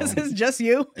 So Because it's just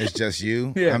you. it's just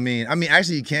you. Yeah. I mean,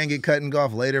 actually, you can get cut in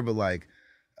golf later, but like,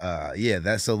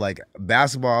 that's so like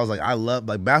basketball. I was like, I love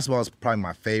like basketball is probably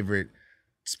my favorite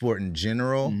sport in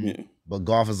general, but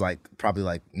golf is like probably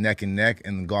like neck and neck,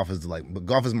 and golf is like, but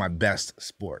golf is my best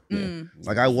sport.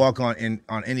 Like I walk on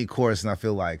any course, and I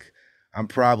feel like I'm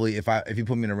probably if you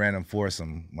put me in a random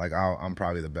foursome, like I'm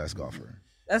probably the best golfer.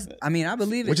 I I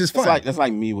believe it. Which is fun. That's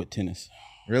like me with tennis.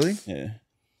 Really? Yeah.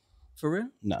 For real?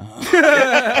 No.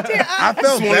 I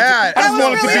felt bad. I just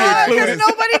wanted to be Because included.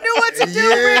 nobody knew what to do.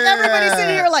 Yeah. Everybody's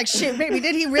sitting here like, shit, baby,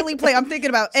 did he really play? I'm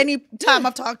thinking about any time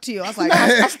I've talked to you. I was like,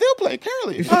 I still play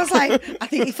curly. I was like, I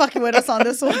think he fucking with us on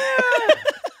this one.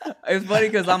 It's funny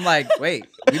because I'm like, wait,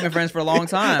 we've been friends for a long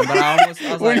time, but I was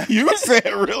When like, you said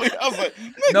really, I was like,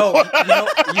 nigga, no,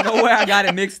 what? you know where I got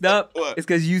it mixed up? What? It's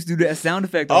because you used to do that sound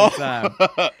effect all the time.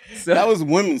 So, That was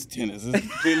women's tennis. It's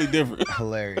completely different.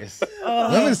 Hilarious.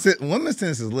 Women's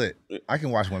tennis is lit. I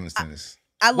can watch women's tennis.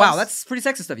 wow, that's pretty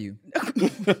sexist of you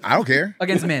I don't care.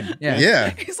 against men. Yeah. Yeah.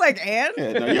 He's like, and?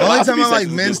 Yeah, no, The you're allowed only to time be I like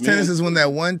sexist men's against men. tennis is when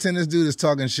that one tennis dude is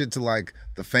talking shit to like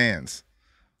the fans.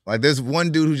 Like there's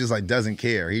one dude who just like doesn't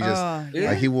care. He just Yeah.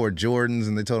 like he wore Jordans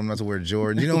and they told him not to wear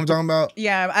Jordans. You know what I'm talking about?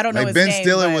 Yeah, I don't know Like his Ben name.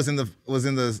 Stiller but- was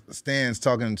in the stands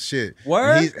talking shit.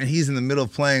 Word? And he's in the middle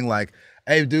of playing like,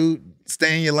 hey dude,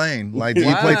 stay in your lane. Like, do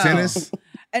you play Wow. tennis?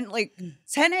 And like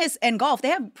tennis and golf, they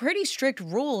have pretty strict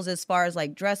rules as far as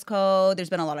like dress code. There's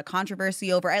been a lot of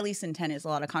controversy over, at least in tennis, a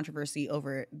lot of controversy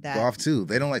over that. Golf too.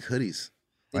 They don't like hoodies.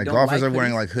 Like don't golfers like are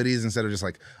wearing hoodies? like hoodies instead of just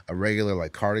like a regular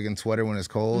like cardigan sweater when it's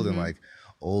cold, and like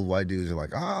old white dudes are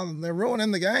like, oh, they're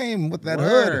ruining the game with that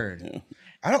hood. Word.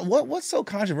 I don't what's so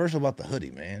controversial about the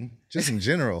hoodie, man? Just in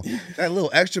general, that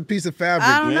little extra piece of fabric.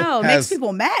 I don't know. It makes has-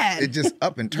 people mad. It just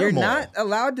up in You're turmoil. not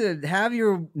allowed to have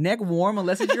your neck warm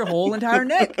unless it's your whole entire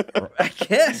neck. I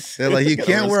guess. They're like, you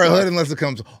can't wear a hood unless it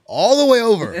comes all the way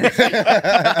over.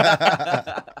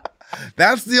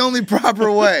 That's the only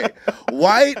proper way.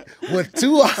 White with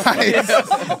 2 eyes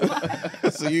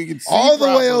So you can see all the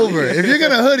way properly. over. If you're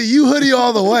gonna hoodie, you hoodie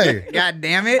all the way. God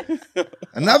damn it.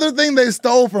 Another thing they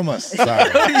stole from us.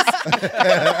 Sorry.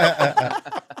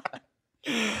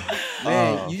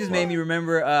 Man, you just made me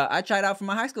remember I tried out for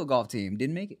my high school golf team.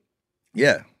 Didn't make it.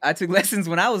 Yeah. I took lessons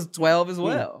when I was 12 as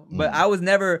well. But I was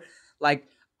never like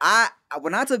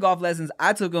when I took golf lessons,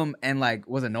 I took them and like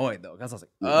was annoyed though. Because I was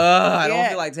like, I don't Yeah.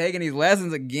 feel like taking these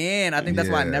lessons again. I think that's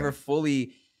why I Yeah. never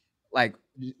fully like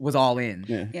was all in.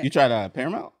 Yeah. Yeah. You tried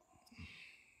Paramount?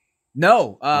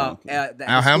 No. okay. the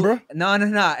Alhambra? school-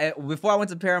 No. Before I went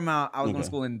to Paramount, I was going Okay. to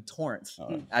school in Torrance.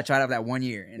 Alright. I tried out that 1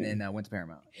 year and then went to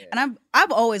Paramount. Yeah. And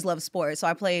I've always loved sports. So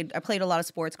I played a lot of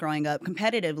sports growing up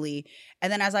competitively.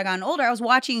 And then as I got older, I was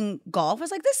watching golf. I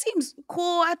was like, this seems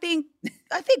cool. I think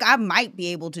I might be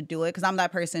able to do it because I'm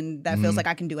that person that feels like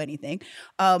I can do anything.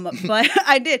 But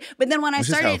I did. But then when I Which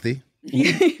is started healthy.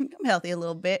 I'm healthy a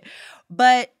little bit.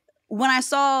 But when I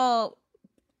saw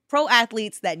pro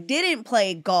athletes that didn't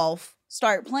play golf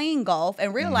start playing golf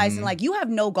and realizing like you have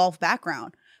no golf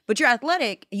background, but you're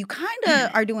athletic, you kind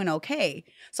of are doing okay.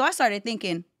 So I started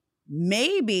thinking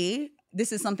maybe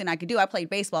this is something I could do. I played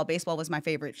baseball. Baseball was my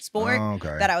favorite sport Oh,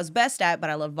 okay. that I was best at, but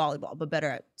I love volleyball, but better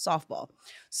at softball.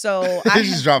 So Did I you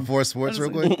just drop 4 sports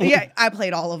real quick? yeah, I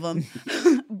played all of them.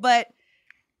 But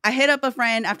I hit up a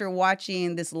friend after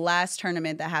watching this last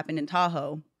tournament that happened in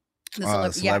Tahoe.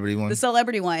 The Celebrity one? The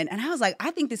celebrity one. And I was like,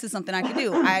 I think this is something I could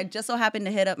do. I just so happened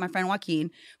to hit up my friend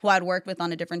Joaquin, who I'd worked with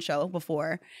on a different show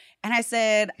before. And I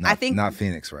said, I think Not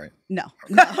Phoenix, right? no.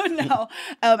 And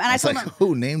I It's told like, him,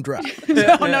 who name drop?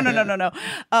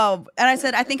 no. And I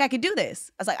said, I think I could do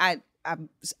this. I was like,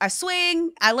 I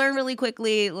swing. I learn really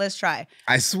quickly. Let's try.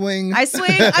 I swing. I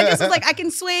swing. I just was like, I can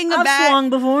swing a I've bat. swung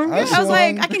before. I I was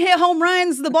like, swung. I can hit home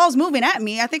runs. The ball's moving at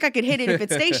me. I think I could hit it if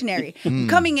it's stationary.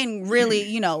 Coming in really,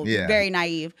 Yeah. very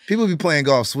naive. People be playing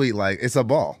golf sweet like it's a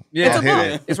ball. Yeah. It's a I'll hit ball.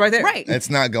 it. It's right there. Right. It's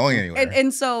not going anywhere.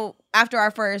 And so after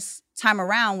our first time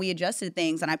around, we adjusted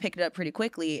things and I picked it up pretty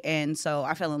quickly. And so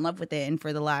I fell in love with it. And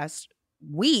for the last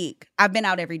week, I've been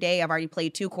out every day. I've already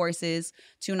played 2 courses,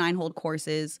 2 9-hole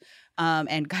courses,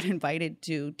 and got invited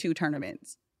to 2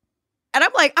 tournaments. And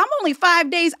I'm like, I'm only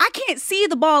 5 days. I can't see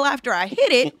the ball after I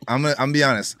hit it. I'm gonna be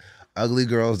honest. Ugly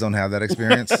girls don't have that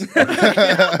experience.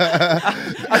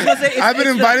 I've been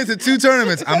invited to 2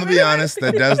 tournaments. I'm gonna be honest.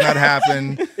 That does not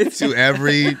happen to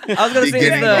every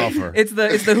beginning golfer. It's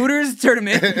the Hooters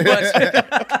tournament. But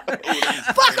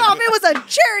fuck off! It was a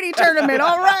charity tournament,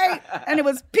 all right, and it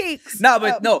was peaks. No,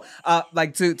 but no.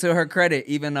 Like to her credit,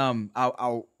 even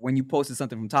when you posted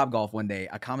something from Topgolf one day,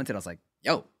 I commented. I was like,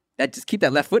 "Yo, that just keep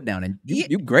that left foot down, and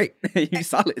you great, you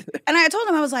solid." And I told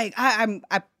him, I was like,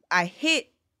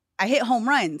 I hit home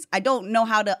runs. I don't know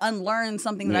how to unlearn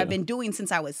something that I've been doing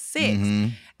since I was 6. Mm-hmm.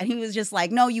 And he was just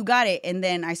like, no, you got it. And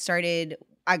then I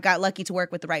got lucky to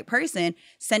work with the right person,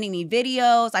 sending me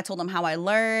videos. I told him how I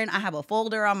learned. I have a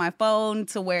folder on my phone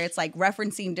to where it's like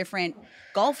referencing different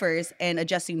golfers and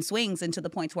adjusting swings, and to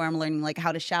the point where I'm learning like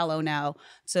how to shallow now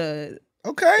to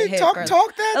Okay, talk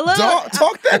that golf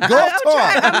talk.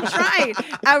 I'm trying.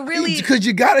 I really, because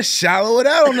you gotta shallow it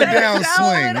out on the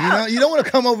downswing. You know, you don't want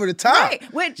to come over the top. Right,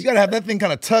 which you gotta have that thing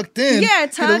kind of tucked in. Yeah,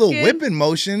 get a little whipping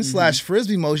motion /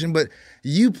 frisbee motion. But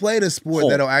you played a sport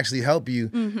that'll actually help you.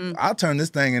 I'll turn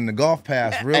this thing into golf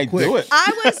pass real quick. Do it.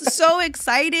 I was so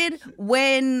excited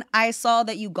when I saw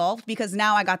that you golfed, because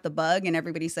now I got the bug, and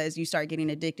everybody says you start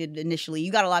getting addicted initially.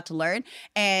 You got a lot to learn,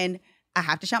 and I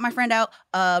have to shout my friend out.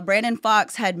 Brandon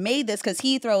Fox had made this because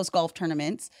he throws golf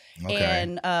tournaments. Okay.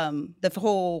 And the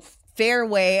whole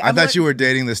fairway. I thought you were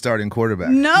dating the starting quarterback.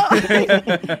 No.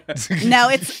 No,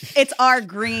 it's our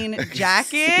green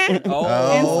jacket.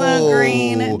 Oh. It's the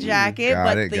green jacket. Got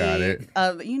but it. the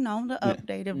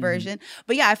updated version.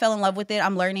 But yeah, I fell in love with it.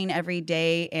 I'm learning every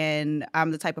day, and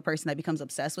I'm the type of person that becomes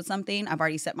obsessed with something. I've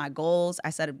already set my goals. I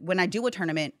said when I do a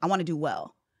tournament, I want to do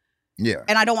well. Yeah.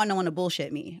 And I don't want no one to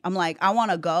bullshit me. I'm like, I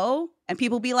want to go. And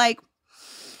people be like,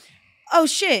 oh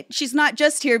shit, she's not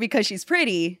just here because she's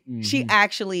pretty. She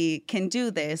actually can do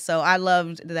this. So I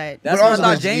loved that. That's but what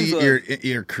also James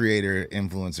you're creator,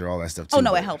 influencer, all that stuff too. Oh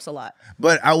no, it helps a lot.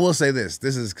 But I will say this.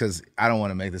 This is because I don't want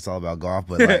to make this all about golf,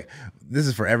 but like this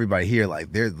is for everybody here.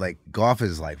 Like there's like golf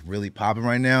is like really popping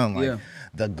right now. And like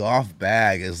the golf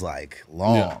bag is like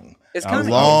long. Yeah. It's kind of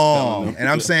long. And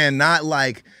I'm saying not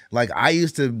like I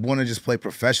used to want to just play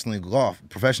professional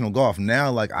golf.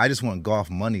 Now like I just want golf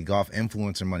money, golf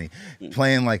influencer money.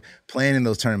 Playing in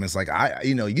those tournaments. Like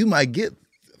you might get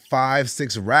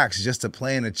 5-6 racks just to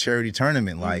play in a charity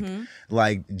tournament.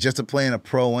 Like just to play in a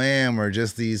pro-am or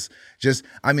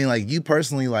like you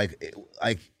personally like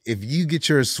if you get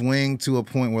your swing to a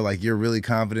point where like you're really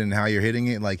confident in how you're hitting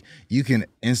it, like you can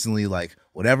instantly like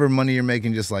whatever money you're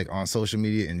making just like on social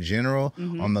media in general,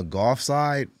 on the golf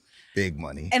side, big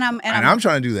money. And I'm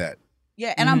trying to do that.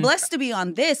 Yeah, and I'm blessed to be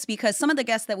on this because some of the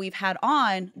guests that we've had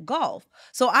on golf.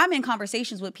 So I'm in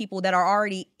conversations with people that are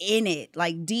already in it,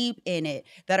 like deep in it,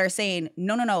 that are saying,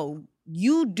 no,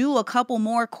 you do a couple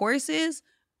more courses,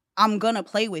 I'm going to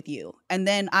play with you. And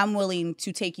then I'm willing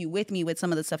to take you with me with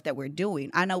some of the stuff that we're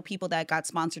doing. I know people that got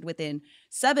sponsored within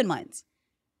 7 months.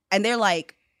 And they're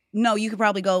like, no, you could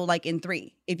probably go like in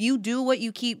 3. If you do what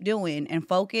you keep doing and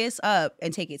focus up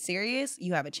and take it serious,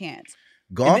 you have a chance.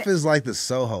 Golf is like the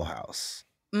Soho House.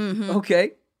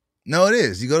 Okay. No, it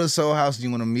is. You go to the Soho House and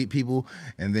you want to meet people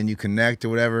and then you connect or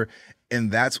whatever.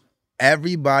 And that's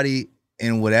everybody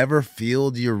in whatever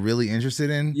field you're really interested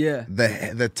in. Yeah.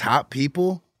 The top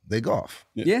people, they golf.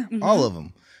 Yeah. All of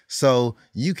them. So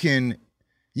you can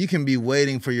be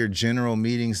waiting for your general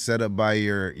meeting set up by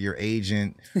your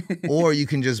agent, or you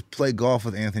can just play golf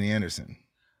with Anthony Anderson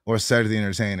or Cedric the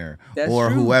Entertainer. That's or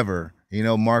true. whoever.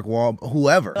 Mark Wall,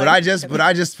 whoever. But I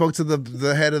just spoke to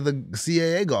the head of the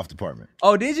CAA golf department.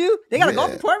 Oh, did you? They got a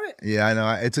golf department? Yeah, I know.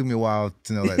 It took me a while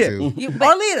to know that too.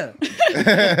 Arlita.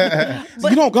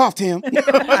 You don't golf, Tim.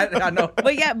 I know.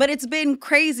 But it's been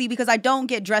crazy because I don't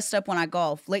get dressed up when I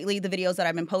golf. Lately, the videos that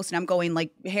I've been posting, I'm going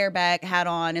like hair back, hat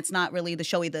on. It's not really the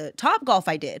showy, the Top Golf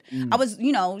I did. I was,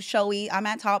 showy. I'm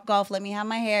at Top Golf. Let me have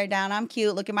my hair down. I'm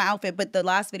cute. Look at my outfit. But the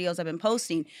last videos I've been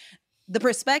posting, the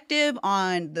perspective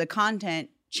on the content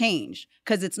changed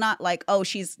because it's not like, oh,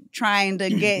 she's trying to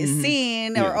get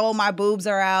seen or, oh, my boobs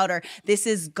are out or this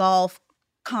is golf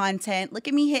content. Look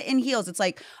at me hitting heels. It's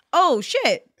like, oh,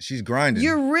 shit. She's grinding.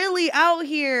 You're really out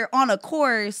here on a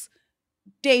course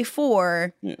day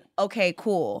 4. Yeah. Okay,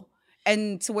 cool.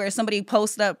 And to where somebody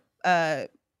posts up, I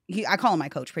call him my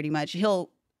coach pretty much. He'll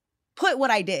put what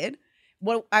I did,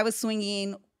 what I was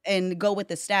swinging, and go with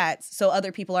the stats so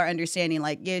other people are understanding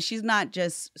like, yeah, she's not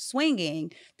just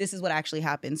swinging. This is what actually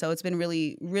happened. So it's been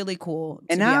really, really cool.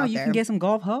 And to be now out you there. can get some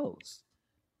golf hoes.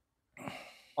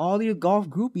 All your golf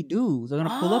groupie dudes are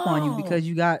gonna pull up on you because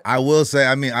you got. I will say,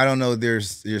 I mean, I don't know what your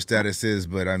status is,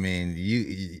 but I mean,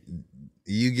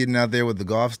 you getting out there with the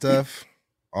golf stuff.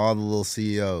 All the little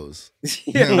CEOs.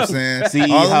 You know what I'm saying?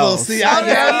 CEOs. All the little CEOs.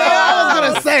 I was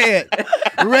going to say it.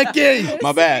 Ricky.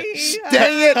 My bad.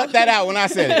 Dang it. Cut that out when I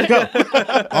said it.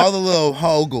 Go. All the little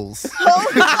hogles.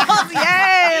 Hogles,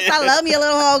 yes. I love me a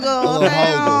little hoggle. A little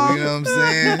hoggle, you know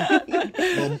what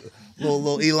I'm saying?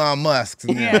 Little Elon Musk.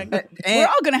 Yeah. We're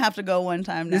all going to have to go one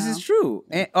time now. This is true.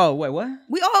 And, oh, wait, what?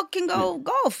 We all can go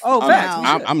golf. Oh, now.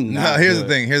 facts. I'm No, not. here's good. the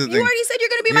thing. Here's the You thing. already said you're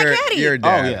going to be my caddy. You're a Oh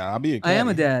dad. yeah, I'll be a I am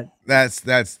a caddy. dad.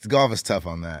 That's golf is tough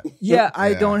on that. Yeah,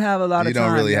 I don't have a lot You of time.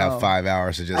 don't really no. have 5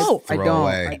 hours to just Oh, I throw don't.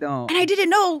 away. I don't. And I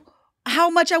didn't know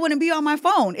how much I wouldn't be on my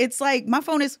phone. It's like my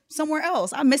phone is somewhere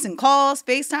else. I'm missing calls,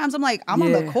 FaceTimes. I'm like, I'm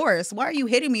on the Yeah. course. Why are you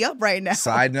hitting me up right now?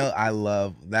 Side note,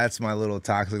 that's my little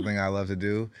toxic thing I love to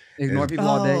do. Ignore is people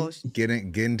all day. Get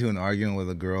into an argument with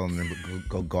a girl and then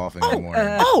go golfing in the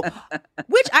morning.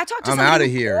 Which I talked to I'm somebody out of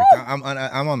who- here.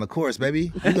 I'm on the course,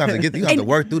 baby. You have to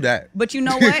work through that. But you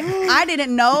know what? I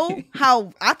didn't know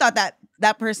how. I thought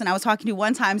that person I was talking to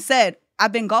one time said,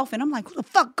 I've been golfing. I'm like, who the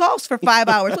fuck golfs for 5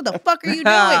 hours? What the fuck are you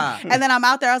doing? And then I'm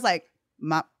out there. I was like,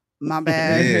 my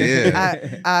bad.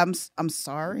 Yeah. I'm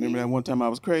sorry. Remember that one time I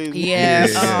was crazy?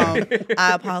 Yes. Yeah.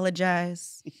 I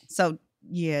apologize. So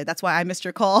yeah, that's why I missed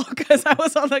your call because I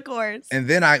was on the course. And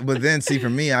then see, for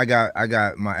me, I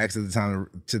got my ex at the time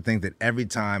to think that every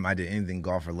time I did anything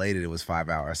golf related, it was 5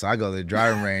 hours. So I go to the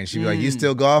driving range. She'd be like, "You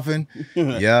still golfing?"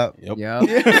 Yep. Yep.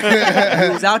 He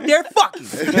was out there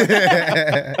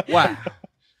fucking. Wow.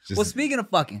 Well, speaking of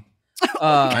fucking,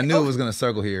 I knew it was gonna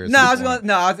circle here. it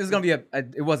was gonna be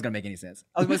it wasn't gonna make any sense.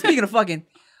 But speaking of fucking,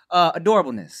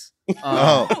 adorableness.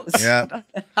 Oh, yeah.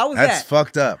 How was That's that?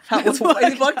 fucked up. It's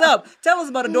fucked up. Tell us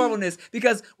about adorableness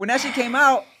because when that shit came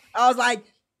out, I was like,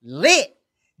 lit.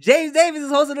 James Davis is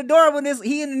hosting adorableness.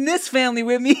 He in this family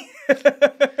with me.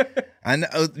 I know,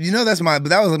 but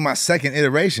that was like my second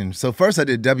iteration. So first I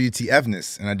did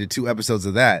WTFness, and I did 2 episodes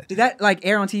of that. Did that like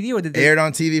air on TV or did they Aired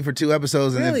on TV for 2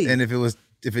 episodes, Really? and if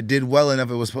it did well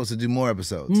enough, it was supposed to do more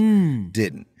episodes.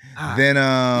 Didn't.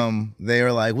 Then they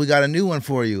were like, "We got a new one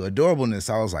for you, adorableness."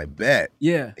 I was like, "Bet."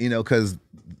 Yeah. Because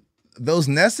those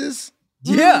Nesses,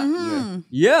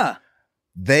 Yeah.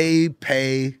 they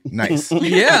pay nice.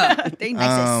 Yeah. They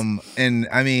nicest. And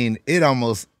I mean, it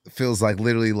almost feels like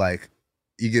literally like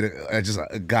you get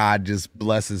a God just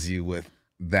blesses you with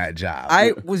that job.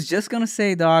 I was just gonna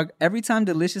say, dog, every time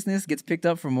deliciousness gets picked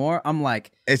up for more, I'm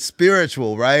like, it's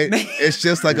spiritual, right? It's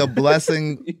just like a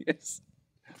blessing. yes.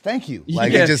 Thank you.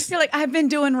 Like Yeah. it just You're like, I've been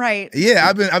doing right. yeah,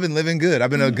 I've been living good. I've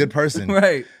been a good person.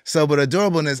 Right. So, but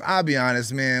adorableness, I'll be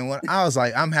honest, man. When I was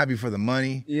like, I'm happy for the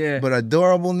money. Yeah. But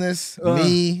adorableness,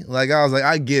 me, like I was like,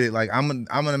 I get it. Like I'm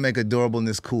gonna make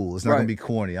adorableness cool. It's not gonna Right. be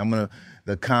corny.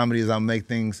 The comedies, I'll make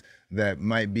things that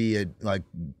might be like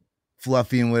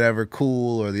fluffy and whatever,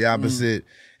 cool or the opposite.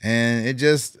 And it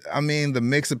just, I mean, the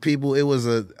mix of people, it was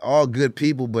all good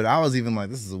people, but I was even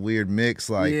like, this is a weird mix.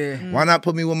 Like, why not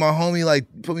put me with my homie? Like,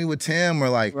 put me with Tim or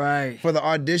like, Right. for the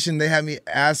audition, they had me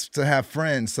asked to have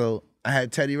friends. So I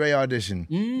had Teddy Ray audition.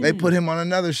 They put him on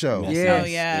another show. Yes. Oh,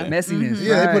 yeah. Messiness.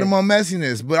 Yeah, they put him Right. on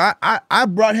Messiness. But I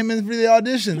brought him in for the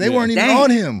audition. They weren't even Dang.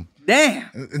 on him. Damn.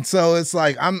 And so it's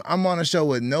like I'm on a show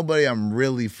with nobody I'm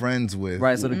really friends with.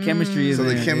 Right. So the chemistry is So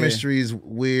the there, chemistry is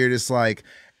weird. It's like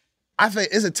I think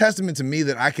it's a testament to me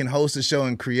that I can host a show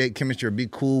and create chemistry or be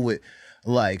cool with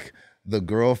like the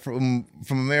girl from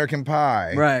American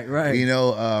Pie. Right, right. You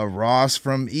know, Ross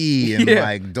from E and Yeah.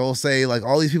 like Dulce, like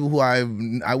all these people who I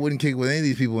wouldn't kick with any of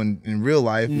these people in real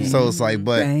life. So it's like,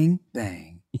 but Bang, bang.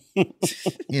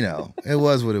 you know, it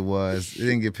was what it was. It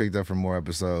didn't get picked up for more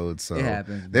episodes. So It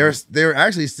happens, they're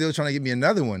actually still trying to get me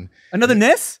another one. Another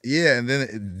Ness? Yeah, and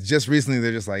then just recently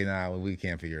they're just like, nah, we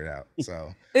can't figure it out.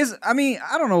 So I mean,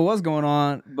 I don't know what's going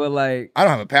on, but like, I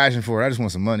don't have a passion for it. I just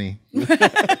want some money.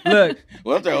 look,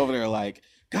 Well, if they're over there like,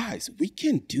 guys, we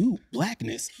can do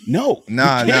blackness. No.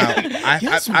 Nah.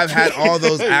 Yes, we I've had can. all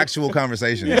those actual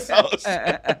conversations.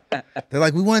 They're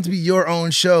like, we want it to be your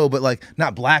own show, but like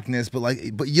not blackness,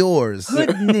 but yours.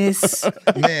 goodness.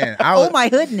 Man, Oh my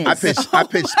goodness. I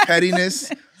pitched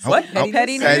pettiness. What?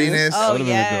 Pettiness. That Oh, would've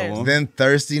been a good yeah. one. Then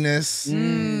thirstiness.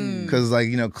 Because like,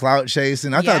 you know, clout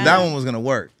chasing. I thought that one was gonna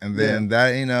work. And then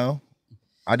that, you know,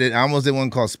 I almost did one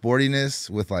called Sportiness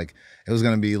with like, it was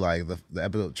gonna be like the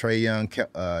episode Trey Young,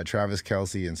 Travis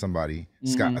Kelce, and somebody,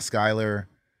 Skylar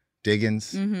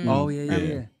Diggins. Oh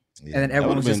yeah. and then That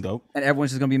would've everyone's been dope.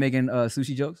 just gonna be making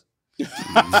sushi jokes.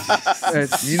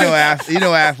 You know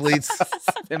athletes.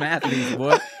 Them athletes,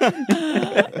 boy.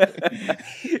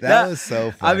 That was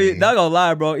so funny. I mean, not gonna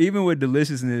lie, bro. Even with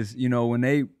deliciousness, you know, when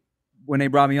they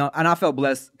brought me on, and I felt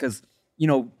blessed because, you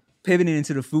know, pivoting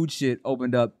into the food shit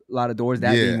opened up a lot of doors.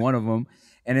 That being one of them.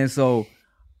 And then so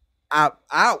I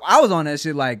was on that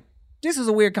shit like, this is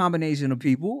a weird combination of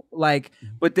people. Like,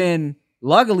 but then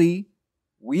luckily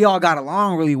we all got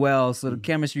along really well, so the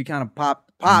chemistry kind of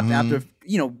popped after,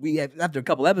 you know, after a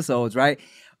couple episodes, right?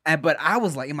 But I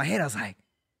was like, in my head, I was like,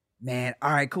 man, all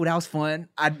right, cool, that was fun.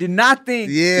 I did not think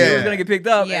it was gonna get picked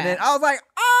up, and then I was like,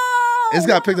 oh, it's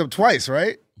got picked up twice,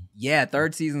 right? Yeah,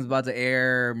 third season's about to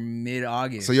air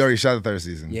mid-August. So you already shot the third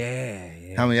season.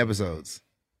 Yeah. How many episodes?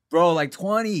 Bro, like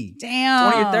 20.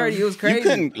 Damn. 20 or 30. It was crazy. You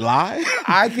couldn't lie.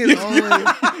 I can only.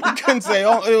 You couldn't say,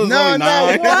 "Oh, it was only 9."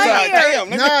 Damn,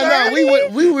 No,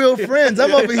 we real friends.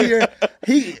 I'm over here.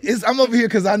 I'm over here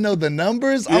because I know the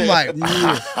numbers. I'm like,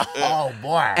 oh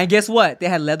boy. And guess what? They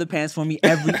had leather pants for me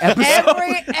every episode.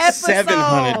 Every episode.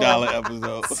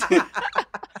 $700 episode.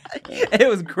 It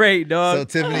was great, dog.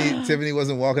 So Tiffany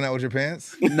wasn't walking out with your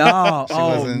pants? No. She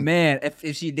Oh wasn't- man.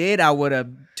 If she did, I would have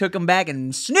took them back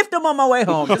and sniffed them on my way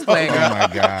home. Just playing, Oh girl. my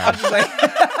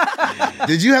gosh.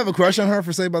 Did you have a crush on her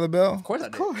for Saved by the Bell? Of course I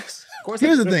did. Of course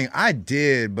Here's I the did. thing. I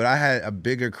did, but I had a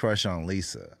bigger crush on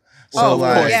Lisa. So Oh, of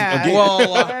like, course. Yeah.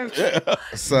 Well,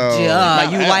 so yeah,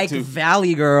 you I had like to.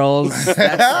 Valley girls.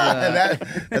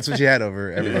 That's, that's what you had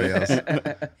over everybody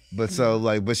else.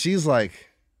 But she's like,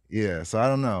 yeah. So I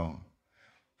don't know.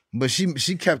 But she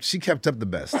kept up the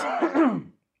best.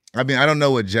 I mean, I don't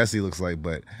know what Jessie looks like,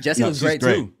 but Jessie looks she's great,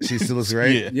 great. too. she still looks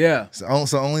great. Yeah. Yeah.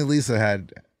 So only Lisa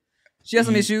had. She has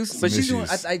some issues, but Some she's doing.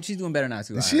 issues. She's doing better now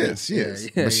too. She is.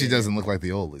 But she doesn't look like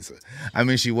the old Lisa. I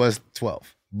mean, she was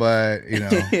 12, but you know,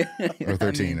 or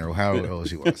 13, or however old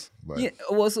she was. But Yeah.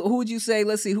 Well, so who would you say?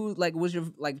 Let's see. Who was your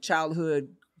like childhood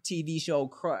TV show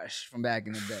crush from back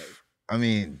in the day? I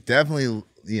mean, definitely,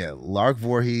 yeah. Lark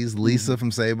Voorhees, Lisa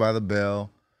from Saved by the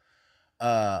Bell.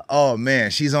 Oh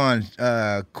man, she's on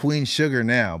Queen Sugar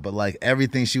now, but like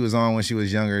everything she was on when she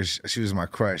was younger, she was my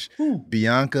crush.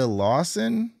 Bianca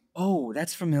Lawson. Oh,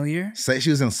 that's familiar. She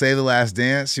was in Save the Last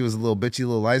Dance. She was a little bitchy,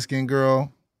 little light skinned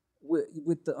girl.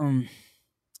 With the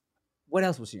what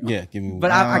else was she on? Yeah, give me.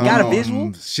 But I got a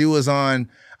visual. She was on.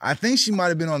 I think she might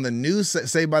have been on the new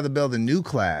Saved by the Bell, the new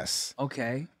class.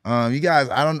 Okay. You guys,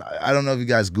 I don't know if you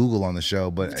guys Google on the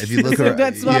show, but if you look her,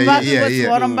 That's what I'm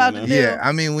about to do. yeah.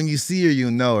 I mean, when you see her,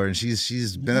 you know her, and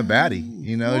she's been a baddie.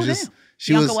 You know, Oh, just damn.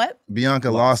 she Bianca was what?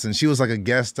 Bianca Lawson. She was like a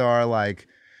guest star, like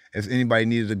if anybody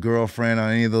needed a girlfriend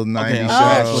on any of those 90s Okay,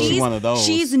 Oh, shows. she's one of those.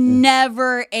 she's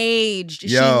never aged. She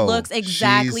Yo, looks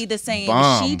exactly she's the same.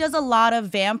 bomb. She does a lot of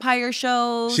vampire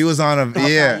shows. She was on a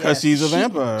yeah. Because she's a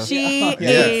vampire. She Yeah.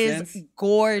 is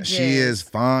gorgeous. She is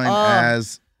fine Oh.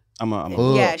 as. I'm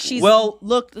a Yeah, she's Well-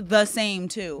 looked the same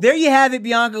too. There you have it,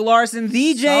 Bianca Larson,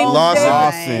 the James Lawson.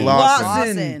 Davis.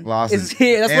 Lawson. Lawson. Is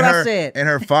here. That's And what I her- said. And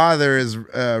her father is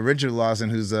Richard Lawson,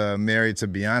 who's married to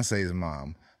Beyonce's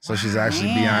mom. So she's actually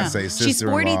Yeah. Beyonce's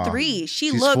sister-in-law. She's 43. She's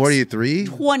She's looks 43?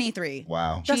 23.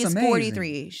 Wow. That's She's amazing.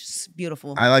 43. She's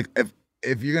beautiful. I like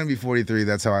if you're gonna be 43,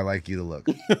 that's how I like you to look.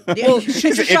 Yeah, you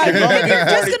should try. If you're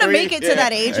just gonna make it to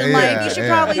that age in life, Yeah, you should yeah.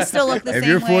 probably still look the If same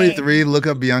you're way. 43, look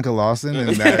up Bianca Lawson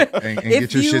and If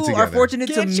get your you shit together. are fortunate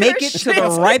to Get make your it to shit the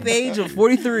ripe age of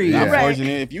 43, Yeah. I'm Right.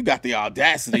 fortunate if you got the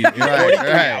audacity to be Right, 43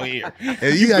 right. out here.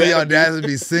 If you got the audacity to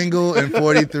be single and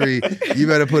 43, you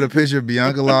better put a picture of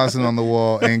Bianca Lawson on the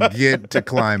wall and get to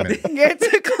climbing. Get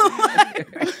to climb.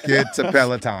 Get to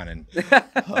Pelotoning.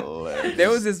 Hilarious. there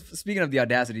was this, speaking of the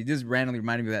audacity, just randomly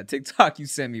reminded me of that TikTok you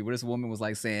sent me where this woman was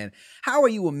like saying, how are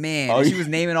you a man? Oh, And she yeah. was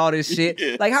naming all this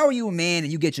shit. Like, how are you a man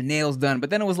and you get your nails done? But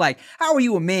then it was like, how are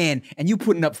you a man and you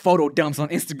putting up photo dumps on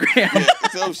Instagram?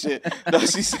 Some shit. No,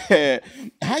 she said,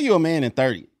 "How you a man in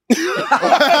 30?"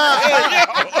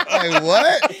 Like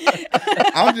what?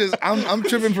 I'm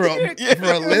tripping for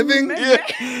a living.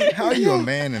 How are you a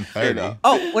man in 30?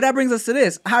 Oh, well, that brings us to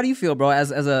this. How do you feel, bro,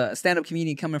 as a stand-up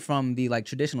comedian coming from the like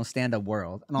traditional stand-up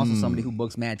world and also somebody who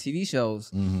books mad TV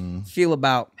shows, feel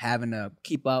about having to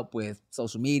keep up with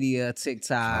social media,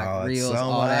 TikTok, Oh, it's Reels, so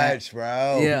all much, that?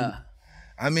 bro. Yeah.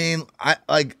 I mean,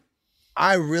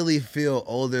 I really feel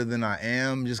older than I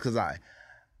am just because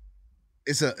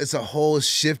it's a whole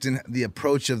shift in the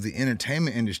approach of the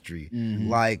entertainment industry.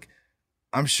 Like,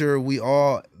 I'm sure we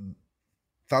all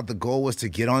thought the goal was to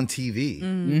get on TV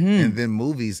Mm-hmm. and then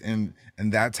movies, and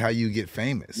that's how you get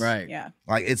famous. Right. Yeah.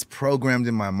 Like it's programmed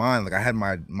in my mind. Like I had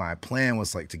my plan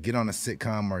was like to get on a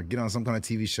sitcom or get on some kind of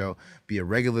TV show, be a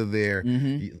regular there,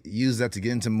 use that to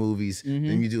get into movies.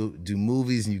 Then you do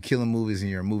movies and you kill in movies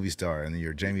and you're a movie star, and then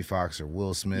you're Jamie Foxx or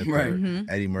Will Smith or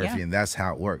Eddie Murphy, and that's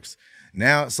how it works.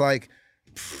 Now it's like,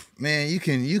 man, you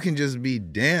can just be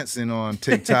dancing on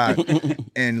TikTok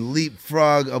and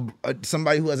leapfrog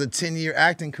somebody who has a 10-year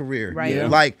acting career. Right. Yeah.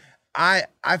 Like I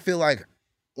feel like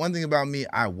one thing about me,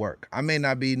 I work. I may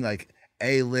not be like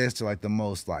A-list or like the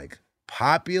most like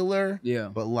popular,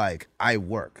 but like I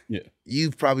work. Yeah.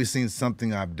 You've probably seen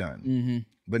something I've done.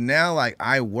 But now like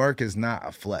I work is not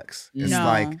a flex.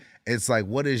 It's like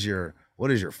what is your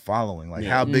following? Like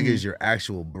how big is your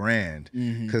actual brand?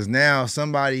 Because now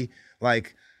somebody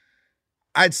like,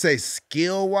 I'd say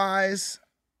skill wise,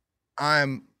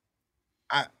 I'm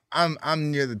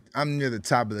near the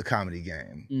top of the comedy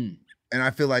game. And I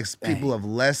feel like people of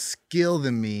less skill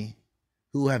than me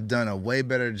who have done a way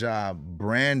better job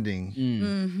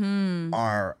branding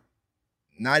are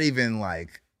not even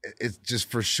like, it's just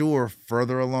for sure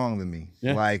further along than me.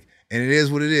 Yeah. Like, and it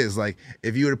is what it is. Like,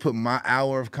 if you were to put my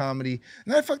hour of comedy,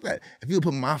 no, fuck that. If you would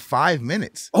put my 5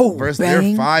 minutes versus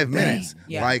their 5 minutes,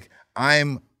 like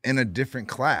I'm in a different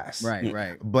class.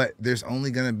 Right. But there's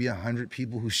only gonna be 100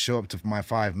 people who show up to my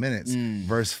 5 minutes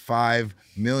versus 5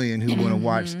 million who want to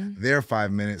watch their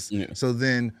 5 minutes. Yeah. So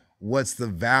then what's the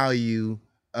value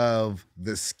of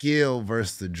the skill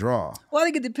versus the draw? Well, I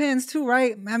think it depends too,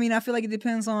 right? I mean, I feel like it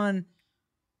depends on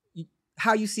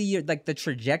how you see your like the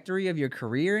trajectory of your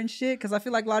career and shit. Because I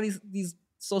feel like a lot of these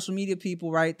social media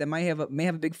people, right, that may have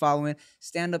a big following,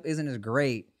 stand up isn't as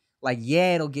great. Like,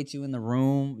 yeah, it'll get you in the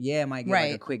room. Yeah, it might get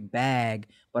like a quick bag,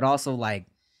 but also like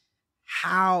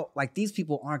how like these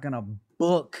people aren't gonna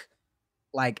book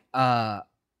like what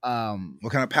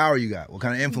kind of power you got? What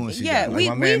kind of influence you got? Like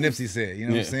my man Nipsey said, you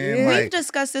know what I'm saying? We've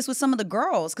discussed this with some of the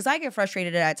girls because I get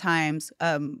frustrated at times.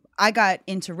 I got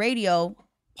into radio.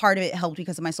 Part of it helped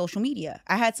because of my social media.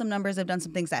 I had some numbers, I've done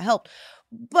some things that helped,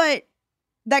 but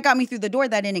that got me through the door.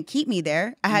 That didn't keep me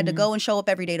there. I had to go and show up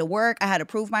every day to work. I had to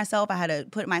prove myself. I had to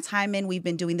put my time in. We've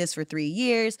been doing this for 3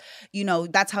 years. You know,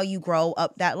 that's how you grow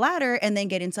up that ladder and then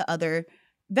get into other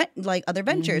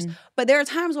ventures. But there are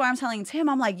times where I'm telling Tim,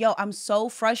 I'm like, yo, I'm so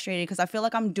frustrated because I feel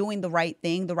like I'm doing the right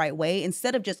thing the right way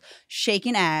instead of just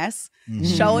shaking ass,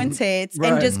 showing tits,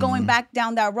 and just going back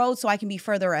down that road so I can be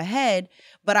further ahead.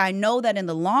 But I know that in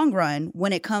the long run,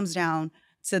 when it comes down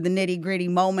to the nitty-gritty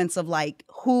moments of like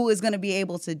who is going to be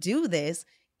able to do this,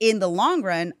 in the long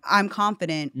run, I'm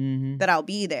confident that I'll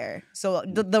be there. So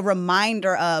the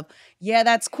reminder of, yeah,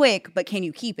 that's quick, but can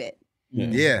you keep it?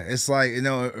 Yeah, it's like, you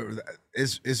know,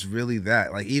 it's really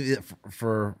that. Like even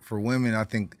for women, I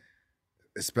think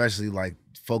especially like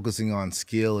focusing on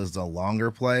skill is the longer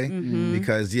play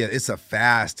because it's a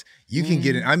fast. You can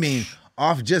get in. I mean,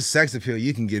 off just sex appeal,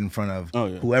 you can get in front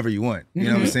of whoever you want. You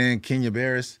know what I'm saying? Kenya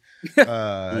Barris,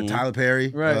 Tyler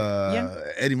Perry,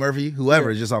 Eddie Murphy,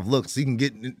 whoever, just off looks. You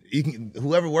can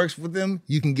whoever works with them,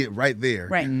 you can get right there.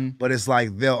 Right. But it's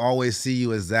like they'll always see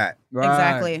you as that.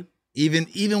 Exactly.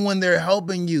 Even when they're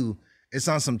helping you, it's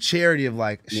on some charity of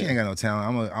like, she ain't got no talent.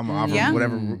 I'm gonna offer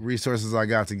whatever resources I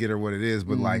got to get her what it is.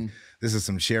 But like, this is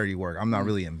some charity work. I'm not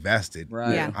really invested.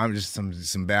 Right. Yeah. I'm just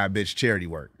some bad bitch charity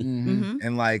work.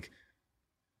 And like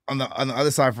on the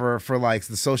other side for like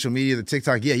the social media, the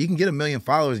TikTok, you can get 1 million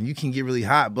followers and you can get really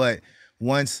hot. But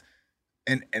once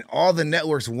and all the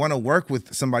networks want to work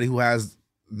with somebody who has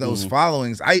those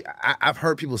followings. I've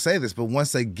heard people say this, but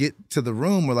once they get to the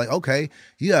room, we're like, okay,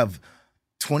 you have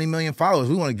 20 million followers.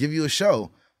 We want to give you a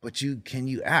show, but can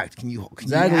you act? Can you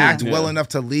act well enough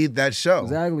to lead that show?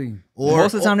 Exactly. Or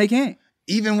most of the time they can't.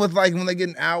 Even with like when they get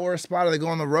an hour spot or they go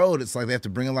on the road, it's like they have to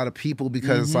bring a lot of people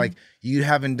because it's like you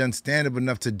haven't done stand-up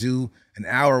enough to do an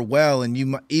hour well, and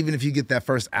even if you get that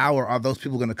first hour, are those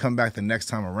people going to come back the next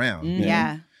time around?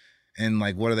 Yeah. And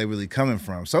like, what are they really coming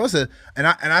from? So and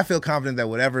I feel confident that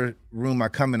whatever room I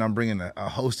come in, I'm bringing a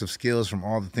host of skills from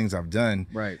all the things I've done.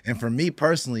 Right. And for me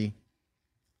personally,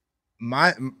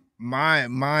 my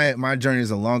journey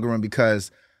is a longer one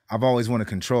because I've always wanted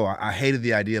control. I hated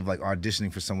the idea of like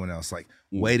auditioning for someone else, like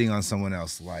waiting on someone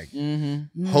else, like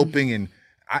hoping. And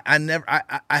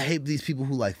I hate these people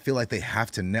who like feel like they have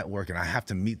to network and I have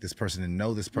to meet this person and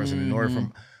know this person in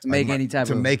order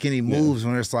to make any moves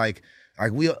when it's like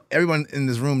everyone in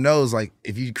this room knows like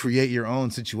if you create your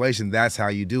own situation, that's how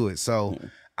you do it. So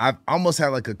I've almost had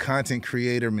like a content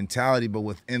creator mentality, but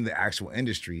within the actual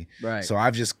industry. Right. So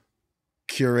I've just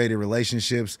curated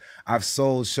relationships. I've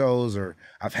sold shows or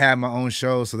I've had my own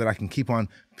shows so that I can keep on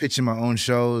pitching my own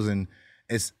shows, and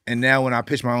now when I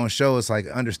pitch my own show, it's like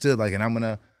understood, like, and I'm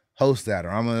gonna host that or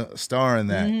I'm gonna star in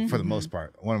that for the most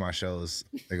part. One of my shows,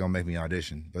 they're gonna make me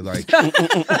audition, but like,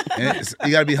 and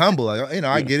you gotta be humble. Like, you know,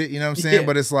 I get it, you know what I'm saying?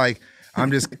 But it's like,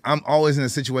 I'm always in a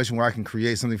situation where I can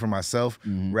create something for myself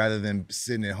rather than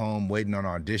sitting at home waiting on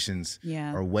auditions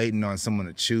or waiting on someone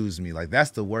to choose me. Like,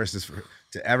 that's the worst, is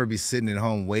to ever be sitting at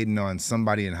home waiting on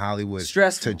somebody in Hollywood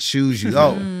to choose you.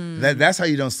 Oh, that's how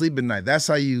you don't sleep at night. That's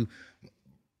how you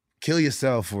kill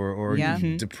yourself or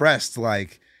you're depressed.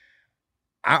 Like,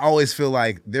 I always feel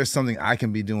like there's something I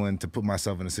can be doing to put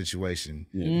myself in a situation.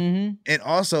 And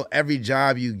also, every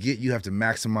job you get, you have to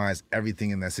maximize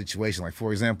everything in that situation. Like,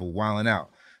 for example, WildNOut.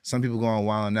 Some people go on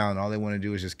WildNOut and all they want to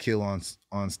do is just kill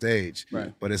on stage.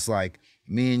 Right. But it's like,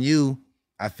 me and you,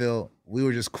 I feel we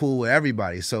were just cool with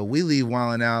everybody. So we leave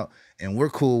WildNOut and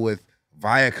we're cool with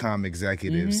Viacom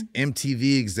executives,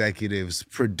 MTV executives,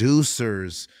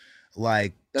 producers,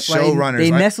 like, that's showrunners.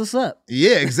 They mess us up.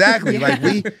 Yeah, exactly.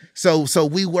 Like, so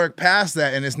we work past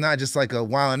that, and it's not just like a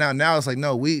WildNOut. Now it's like,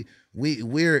 no, we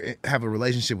have a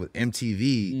relationship with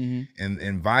MTV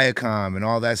and Viacom and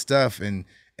all that stuff, and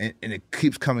it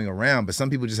keeps coming around. But some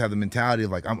people just have the mentality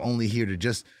of like, I'm only here to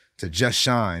just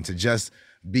shine, to just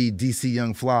be DC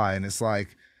Young Fly, and it's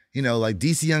like, you know, like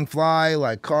DC Young Fly,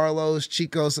 like Carlos,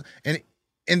 Chicos, and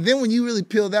then when you really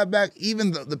peel that back,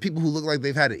 even the people who look like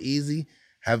they've had it easy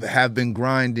have been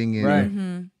grinding,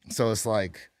 and so it's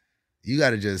like you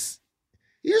just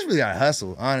really gotta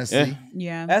hustle, honestly.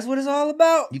 Yeah, that's what it's all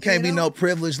about. You can't be no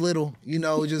privileged little, you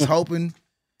know, just hoping.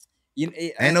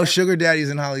 Ain't no sugar daddies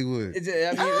in Hollywood.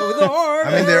 There are.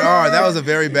 I mean, there are. That was a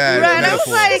very bad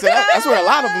metaphor. Like, so that's where a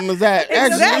lot of them is at.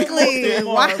 Exactly. That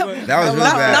was really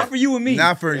bad. Not for you and me.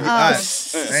 Not for us.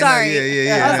 Sorry.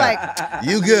 Yeah. I was like,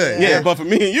 you good. Yeah, but for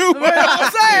me and you.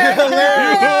 I'm saying.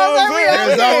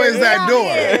 There's always that door.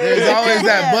 There's always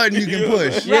that button you can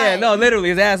push. Yeah, no, literally,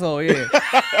 his asshole, yeah.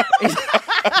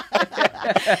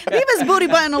 Leave his booty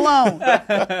button alone.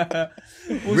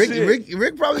 Well,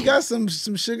 Rick probably got some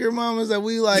sugar mamas that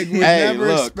we like would never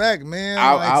expect, man.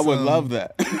 I would love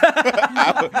that.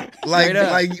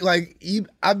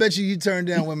 I bet you turn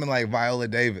down women like Viola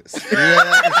Davis.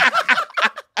 Yeah.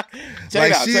 She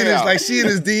in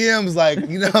his DMs, like,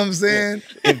 you know what I'm saying?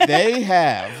 If they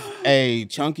have a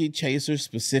Chunky Chaser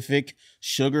specific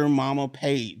sugar mama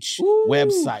page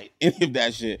website, any of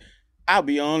that shit, I'll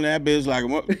be on that bitch like,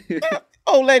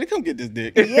 oh, lady, come get this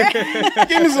dick. Yeah.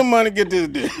 Give me some money, get this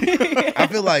dick. I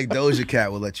feel like Doja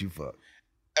Cat will let you fuck.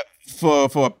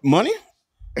 For money?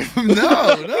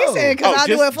 No. He said, because I'll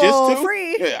do it for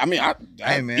free. Yeah, I mean,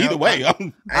 either way.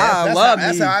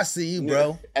 That's how I see you,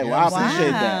 bro. Hey, well, I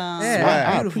appreciate that.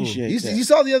 Yeah, I appreciate that. You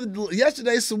saw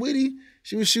yesterday, Saweetie,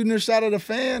 she was shooting her shot at a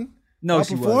fan. No,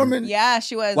 she performing. Yeah,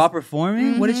 she was. While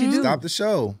performing? What did she do? Stop the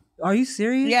show. Are you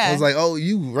serious? Yeah. I was like, oh,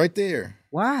 you right there.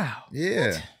 Wow.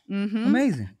 Yeah.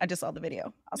 Amazing. I just saw the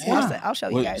video. I'll show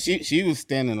you guys. She was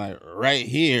standing like right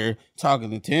here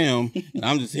talking to Tim, and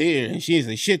I'm just here, and she ain't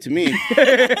say shit to me.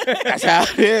 That's how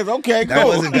it is. Okay, cool. That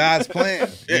wasn't God's plan,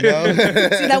 you know?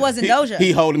 See, that wasn't Doja.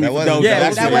 He holding me for Doja. Yeah,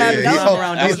 that's that what happened. it That is. was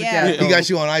around Doja Cat. He got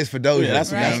you on ice for Doja. Yeah,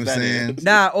 that's you know what I'm saying?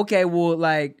 Nah, okay, well,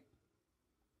 like,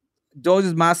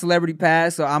 Doja's my celebrity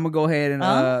pass, so I'm gonna go ahead and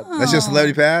that's your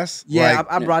celebrity pass? Yeah,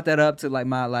 like, I brought that up to like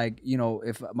my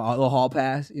if my little hall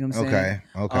pass, you know what I'm saying?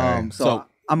 Okay. So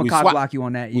I'm gonna cock block you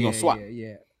on that. We gonna swap.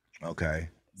 Yeah. Okay.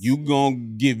 You gonna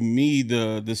give me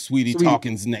the sweetie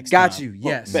talkings next Got time. you,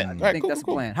 yes. Bet. I think that's the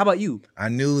plan. How about you? I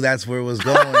knew that's where it was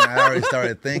going. I already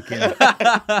started thinking.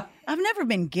 I've never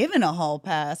been given a hall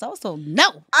pass. I was told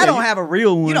no. I don't have a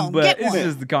real one, don't but get it's one.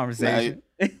 just the conversation.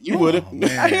 You would have.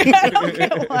 I don't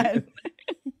get one.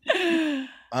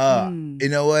 You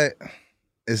know what?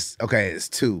 It's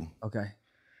two. Okay.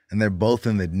 And they're both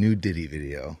in the new Diddy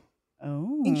video.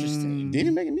 Oh, Interesting. Did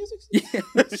he make music?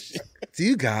 Do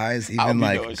you guys I'll even be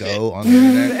like doing go on the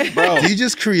internet? Bro. Do you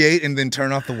just create and then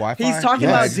turn off the Wi-Fi? He's talking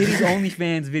Yes. about Diddy's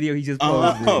OnlyFans video he just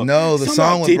posted. No, the Talking song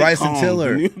about with Diddy Bryson Kong,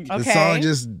 Tiller. the The Okay. song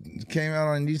just came out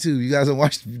on YouTube. You guys don't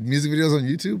watch music videos on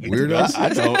YouTube? Weirdos. I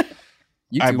don't.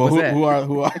 YouTube, All right, but what's that?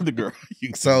 who are the girls?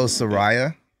 So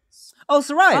Soraya. Oh,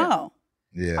 Soraya. Oh,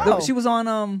 Yeah. Oh. She was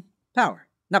on Power.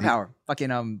 Not Power.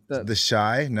 Fucking The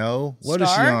Shy? No. What is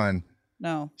she Star? on?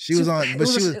 no. She was on, but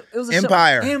she was it was a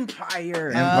Empire. Show.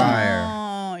 Empire.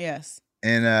 Oh, yes.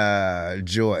 And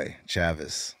Joy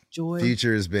Chavez. Joy.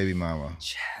 Future's baby mama.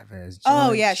 Chavez. Oh,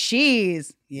 Joy. yeah.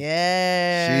 She's.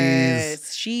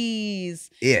 Yes. She's.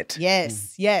 It.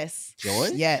 Yes. Yes.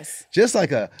 Joy? Yes. Just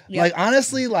like Yeah. like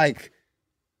honestly, like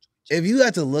if you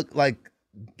had to look, like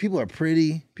people are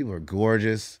pretty, people are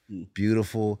gorgeous,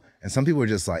 beautiful, and some people are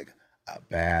just like, a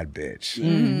bad bitch.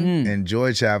 Mm-hmm. And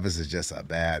Joy Chavis is just a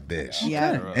bad bitch.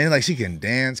 Yeah. And like she can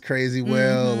dance crazy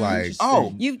well. Like,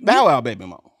 Oh, You- Bow Wow baby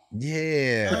mama.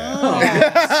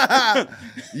 yeah.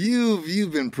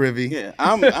 You've been privy. Yeah,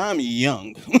 I'm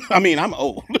young. I mean, I'm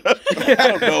old. I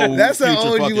don't know. That's how future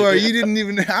old fucking- you are. You didn't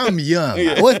even. I'm young.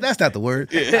 Yeah. What? That's not the word.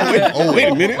 Yeah. I'm old.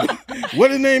 Wait a minute.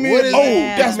 What his name What is? is- Oh,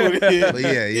 Yeah. that's what it is. But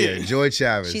yeah. Joy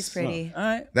Chavis. She's pretty. All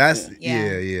right. That's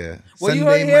Yeah. yeah. Well, you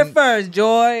Sunday heard it here Mon- first,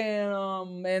 Joy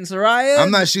and Soraya.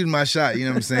 I'm not shooting my shot. You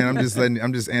know what I'm saying?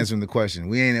 I'm just answering the question.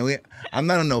 I'm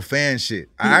not on no fan shit.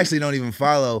 I actually don't even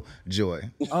follow Joy.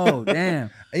 Oh damn.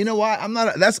 You know why?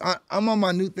 I'm on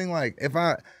my new thing. Like if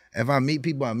I meet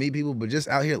people, I meet people, but just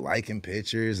out here liking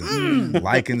pictures and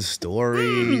liking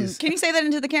stories. Can you say that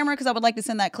into the camera? Because I would like to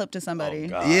send that clip to somebody.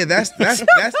 Yeah, that's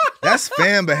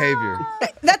fan behavior.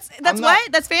 That's I'm not-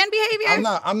 what? That's fan behavior?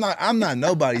 I'm not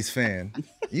nobody's fan.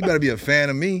 You better be a fan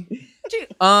of me.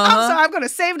 I'm sorry. I'm going to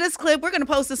save this clip. We're going to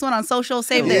post this one on social.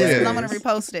 Save this because I'm going to Yes.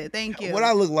 repost it. Thank you. What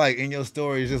I look like in your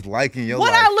story is just liking your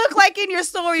What life. I look like in your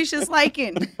story is just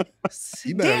liking.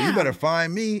 You Damn. better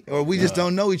find me, or we just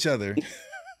don't know each other.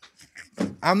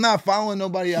 I'm not following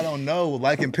nobody I don't know,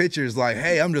 liking pictures like,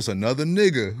 hey, I'm just another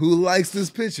nigga who likes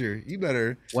this picture. You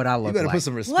better What I you look better like. put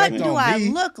some What respect do on I me.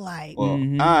 look like? Well,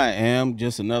 Mm-hmm. I am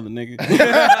just another nigga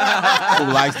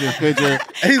who likes this picture.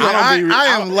 He's like, I am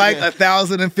don't- like yeah.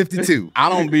 1,052. I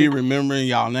don't be remembering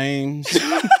y'all names.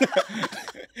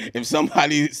 If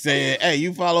somebody said, "Hey,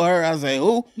 you follow her," I say,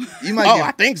 "Who?" You might Oh, get,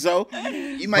 I think so.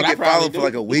 you might but I get probably followed do. for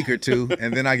like a week or two,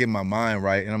 and then I get my mind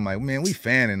right, and I'm like, man, we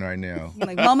fanning right now.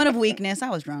 Like moment of weakness. I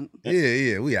was drunk.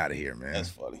 Yeah, we out of here, man. That's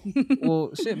funny.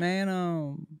 Well, shit, man.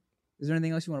 Is there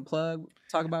anything else you want to plug?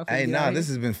 Talk about? before Hey, we get out nah, of this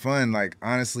here? has been fun. Like,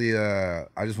 honestly, I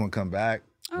just want to come back.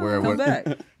 Come back.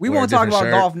 We wear a won't talk different about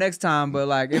shirt. golf next time, but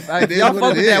like if It is y'all what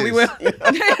fuck it with that, we is. will.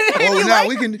 Well, no,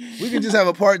 we can just have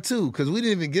a part 2 because we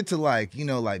didn't even get to like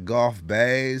golf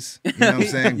bays. You know what I'm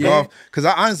saying? Yeah. Golf, because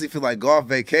I honestly feel like golf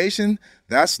vacation.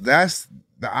 That's the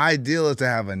ideal is to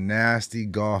have a nasty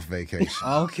golf vacation.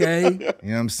 Okay. You know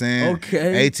what I'm saying?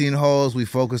 Okay. 18 holes, we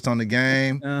focused on the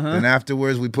game. Uh-huh. Then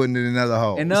afterwards, we putting it in another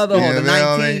hole. Another hole, the You know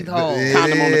what I 19th hole.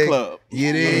 Condom on the club.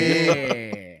 You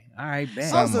dig? Yeah. All right, bet.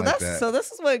 Something like that. So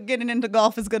this is what getting into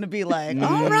golf is going to be like.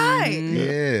 All right.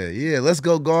 Yeah. Let's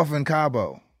go golf in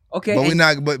Cabo. Okay. But we and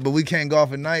not. But we can't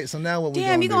golf at night. So now what we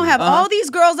Damn, gonna you do? going to have all these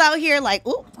girls out here like,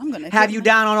 ooh, I'm going to have you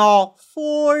down on all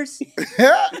fours?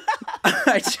 All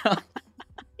right, y'all.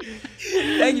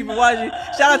 Thank you for watching.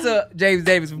 Shout out to James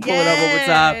Davis for pulling up over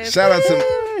top. Yes. Shout out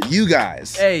to you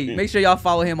guys. Hey, make sure y'all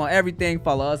follow him on everything.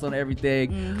 Follow us on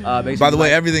everything. Make sure By the you way,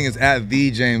 like- everything is at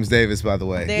the James Davis. By the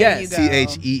way, There Yes. you go.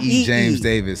 THEE James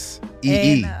Davis.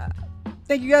 EE. And,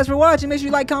 thank you guys for watching. Make sure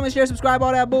you like, comment, share, subscribe,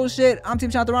 all that bullshit. I'm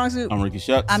Team Chantarangsu. I'm Ricky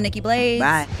Shucks. I'm Nikki Blaze.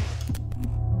 Bye.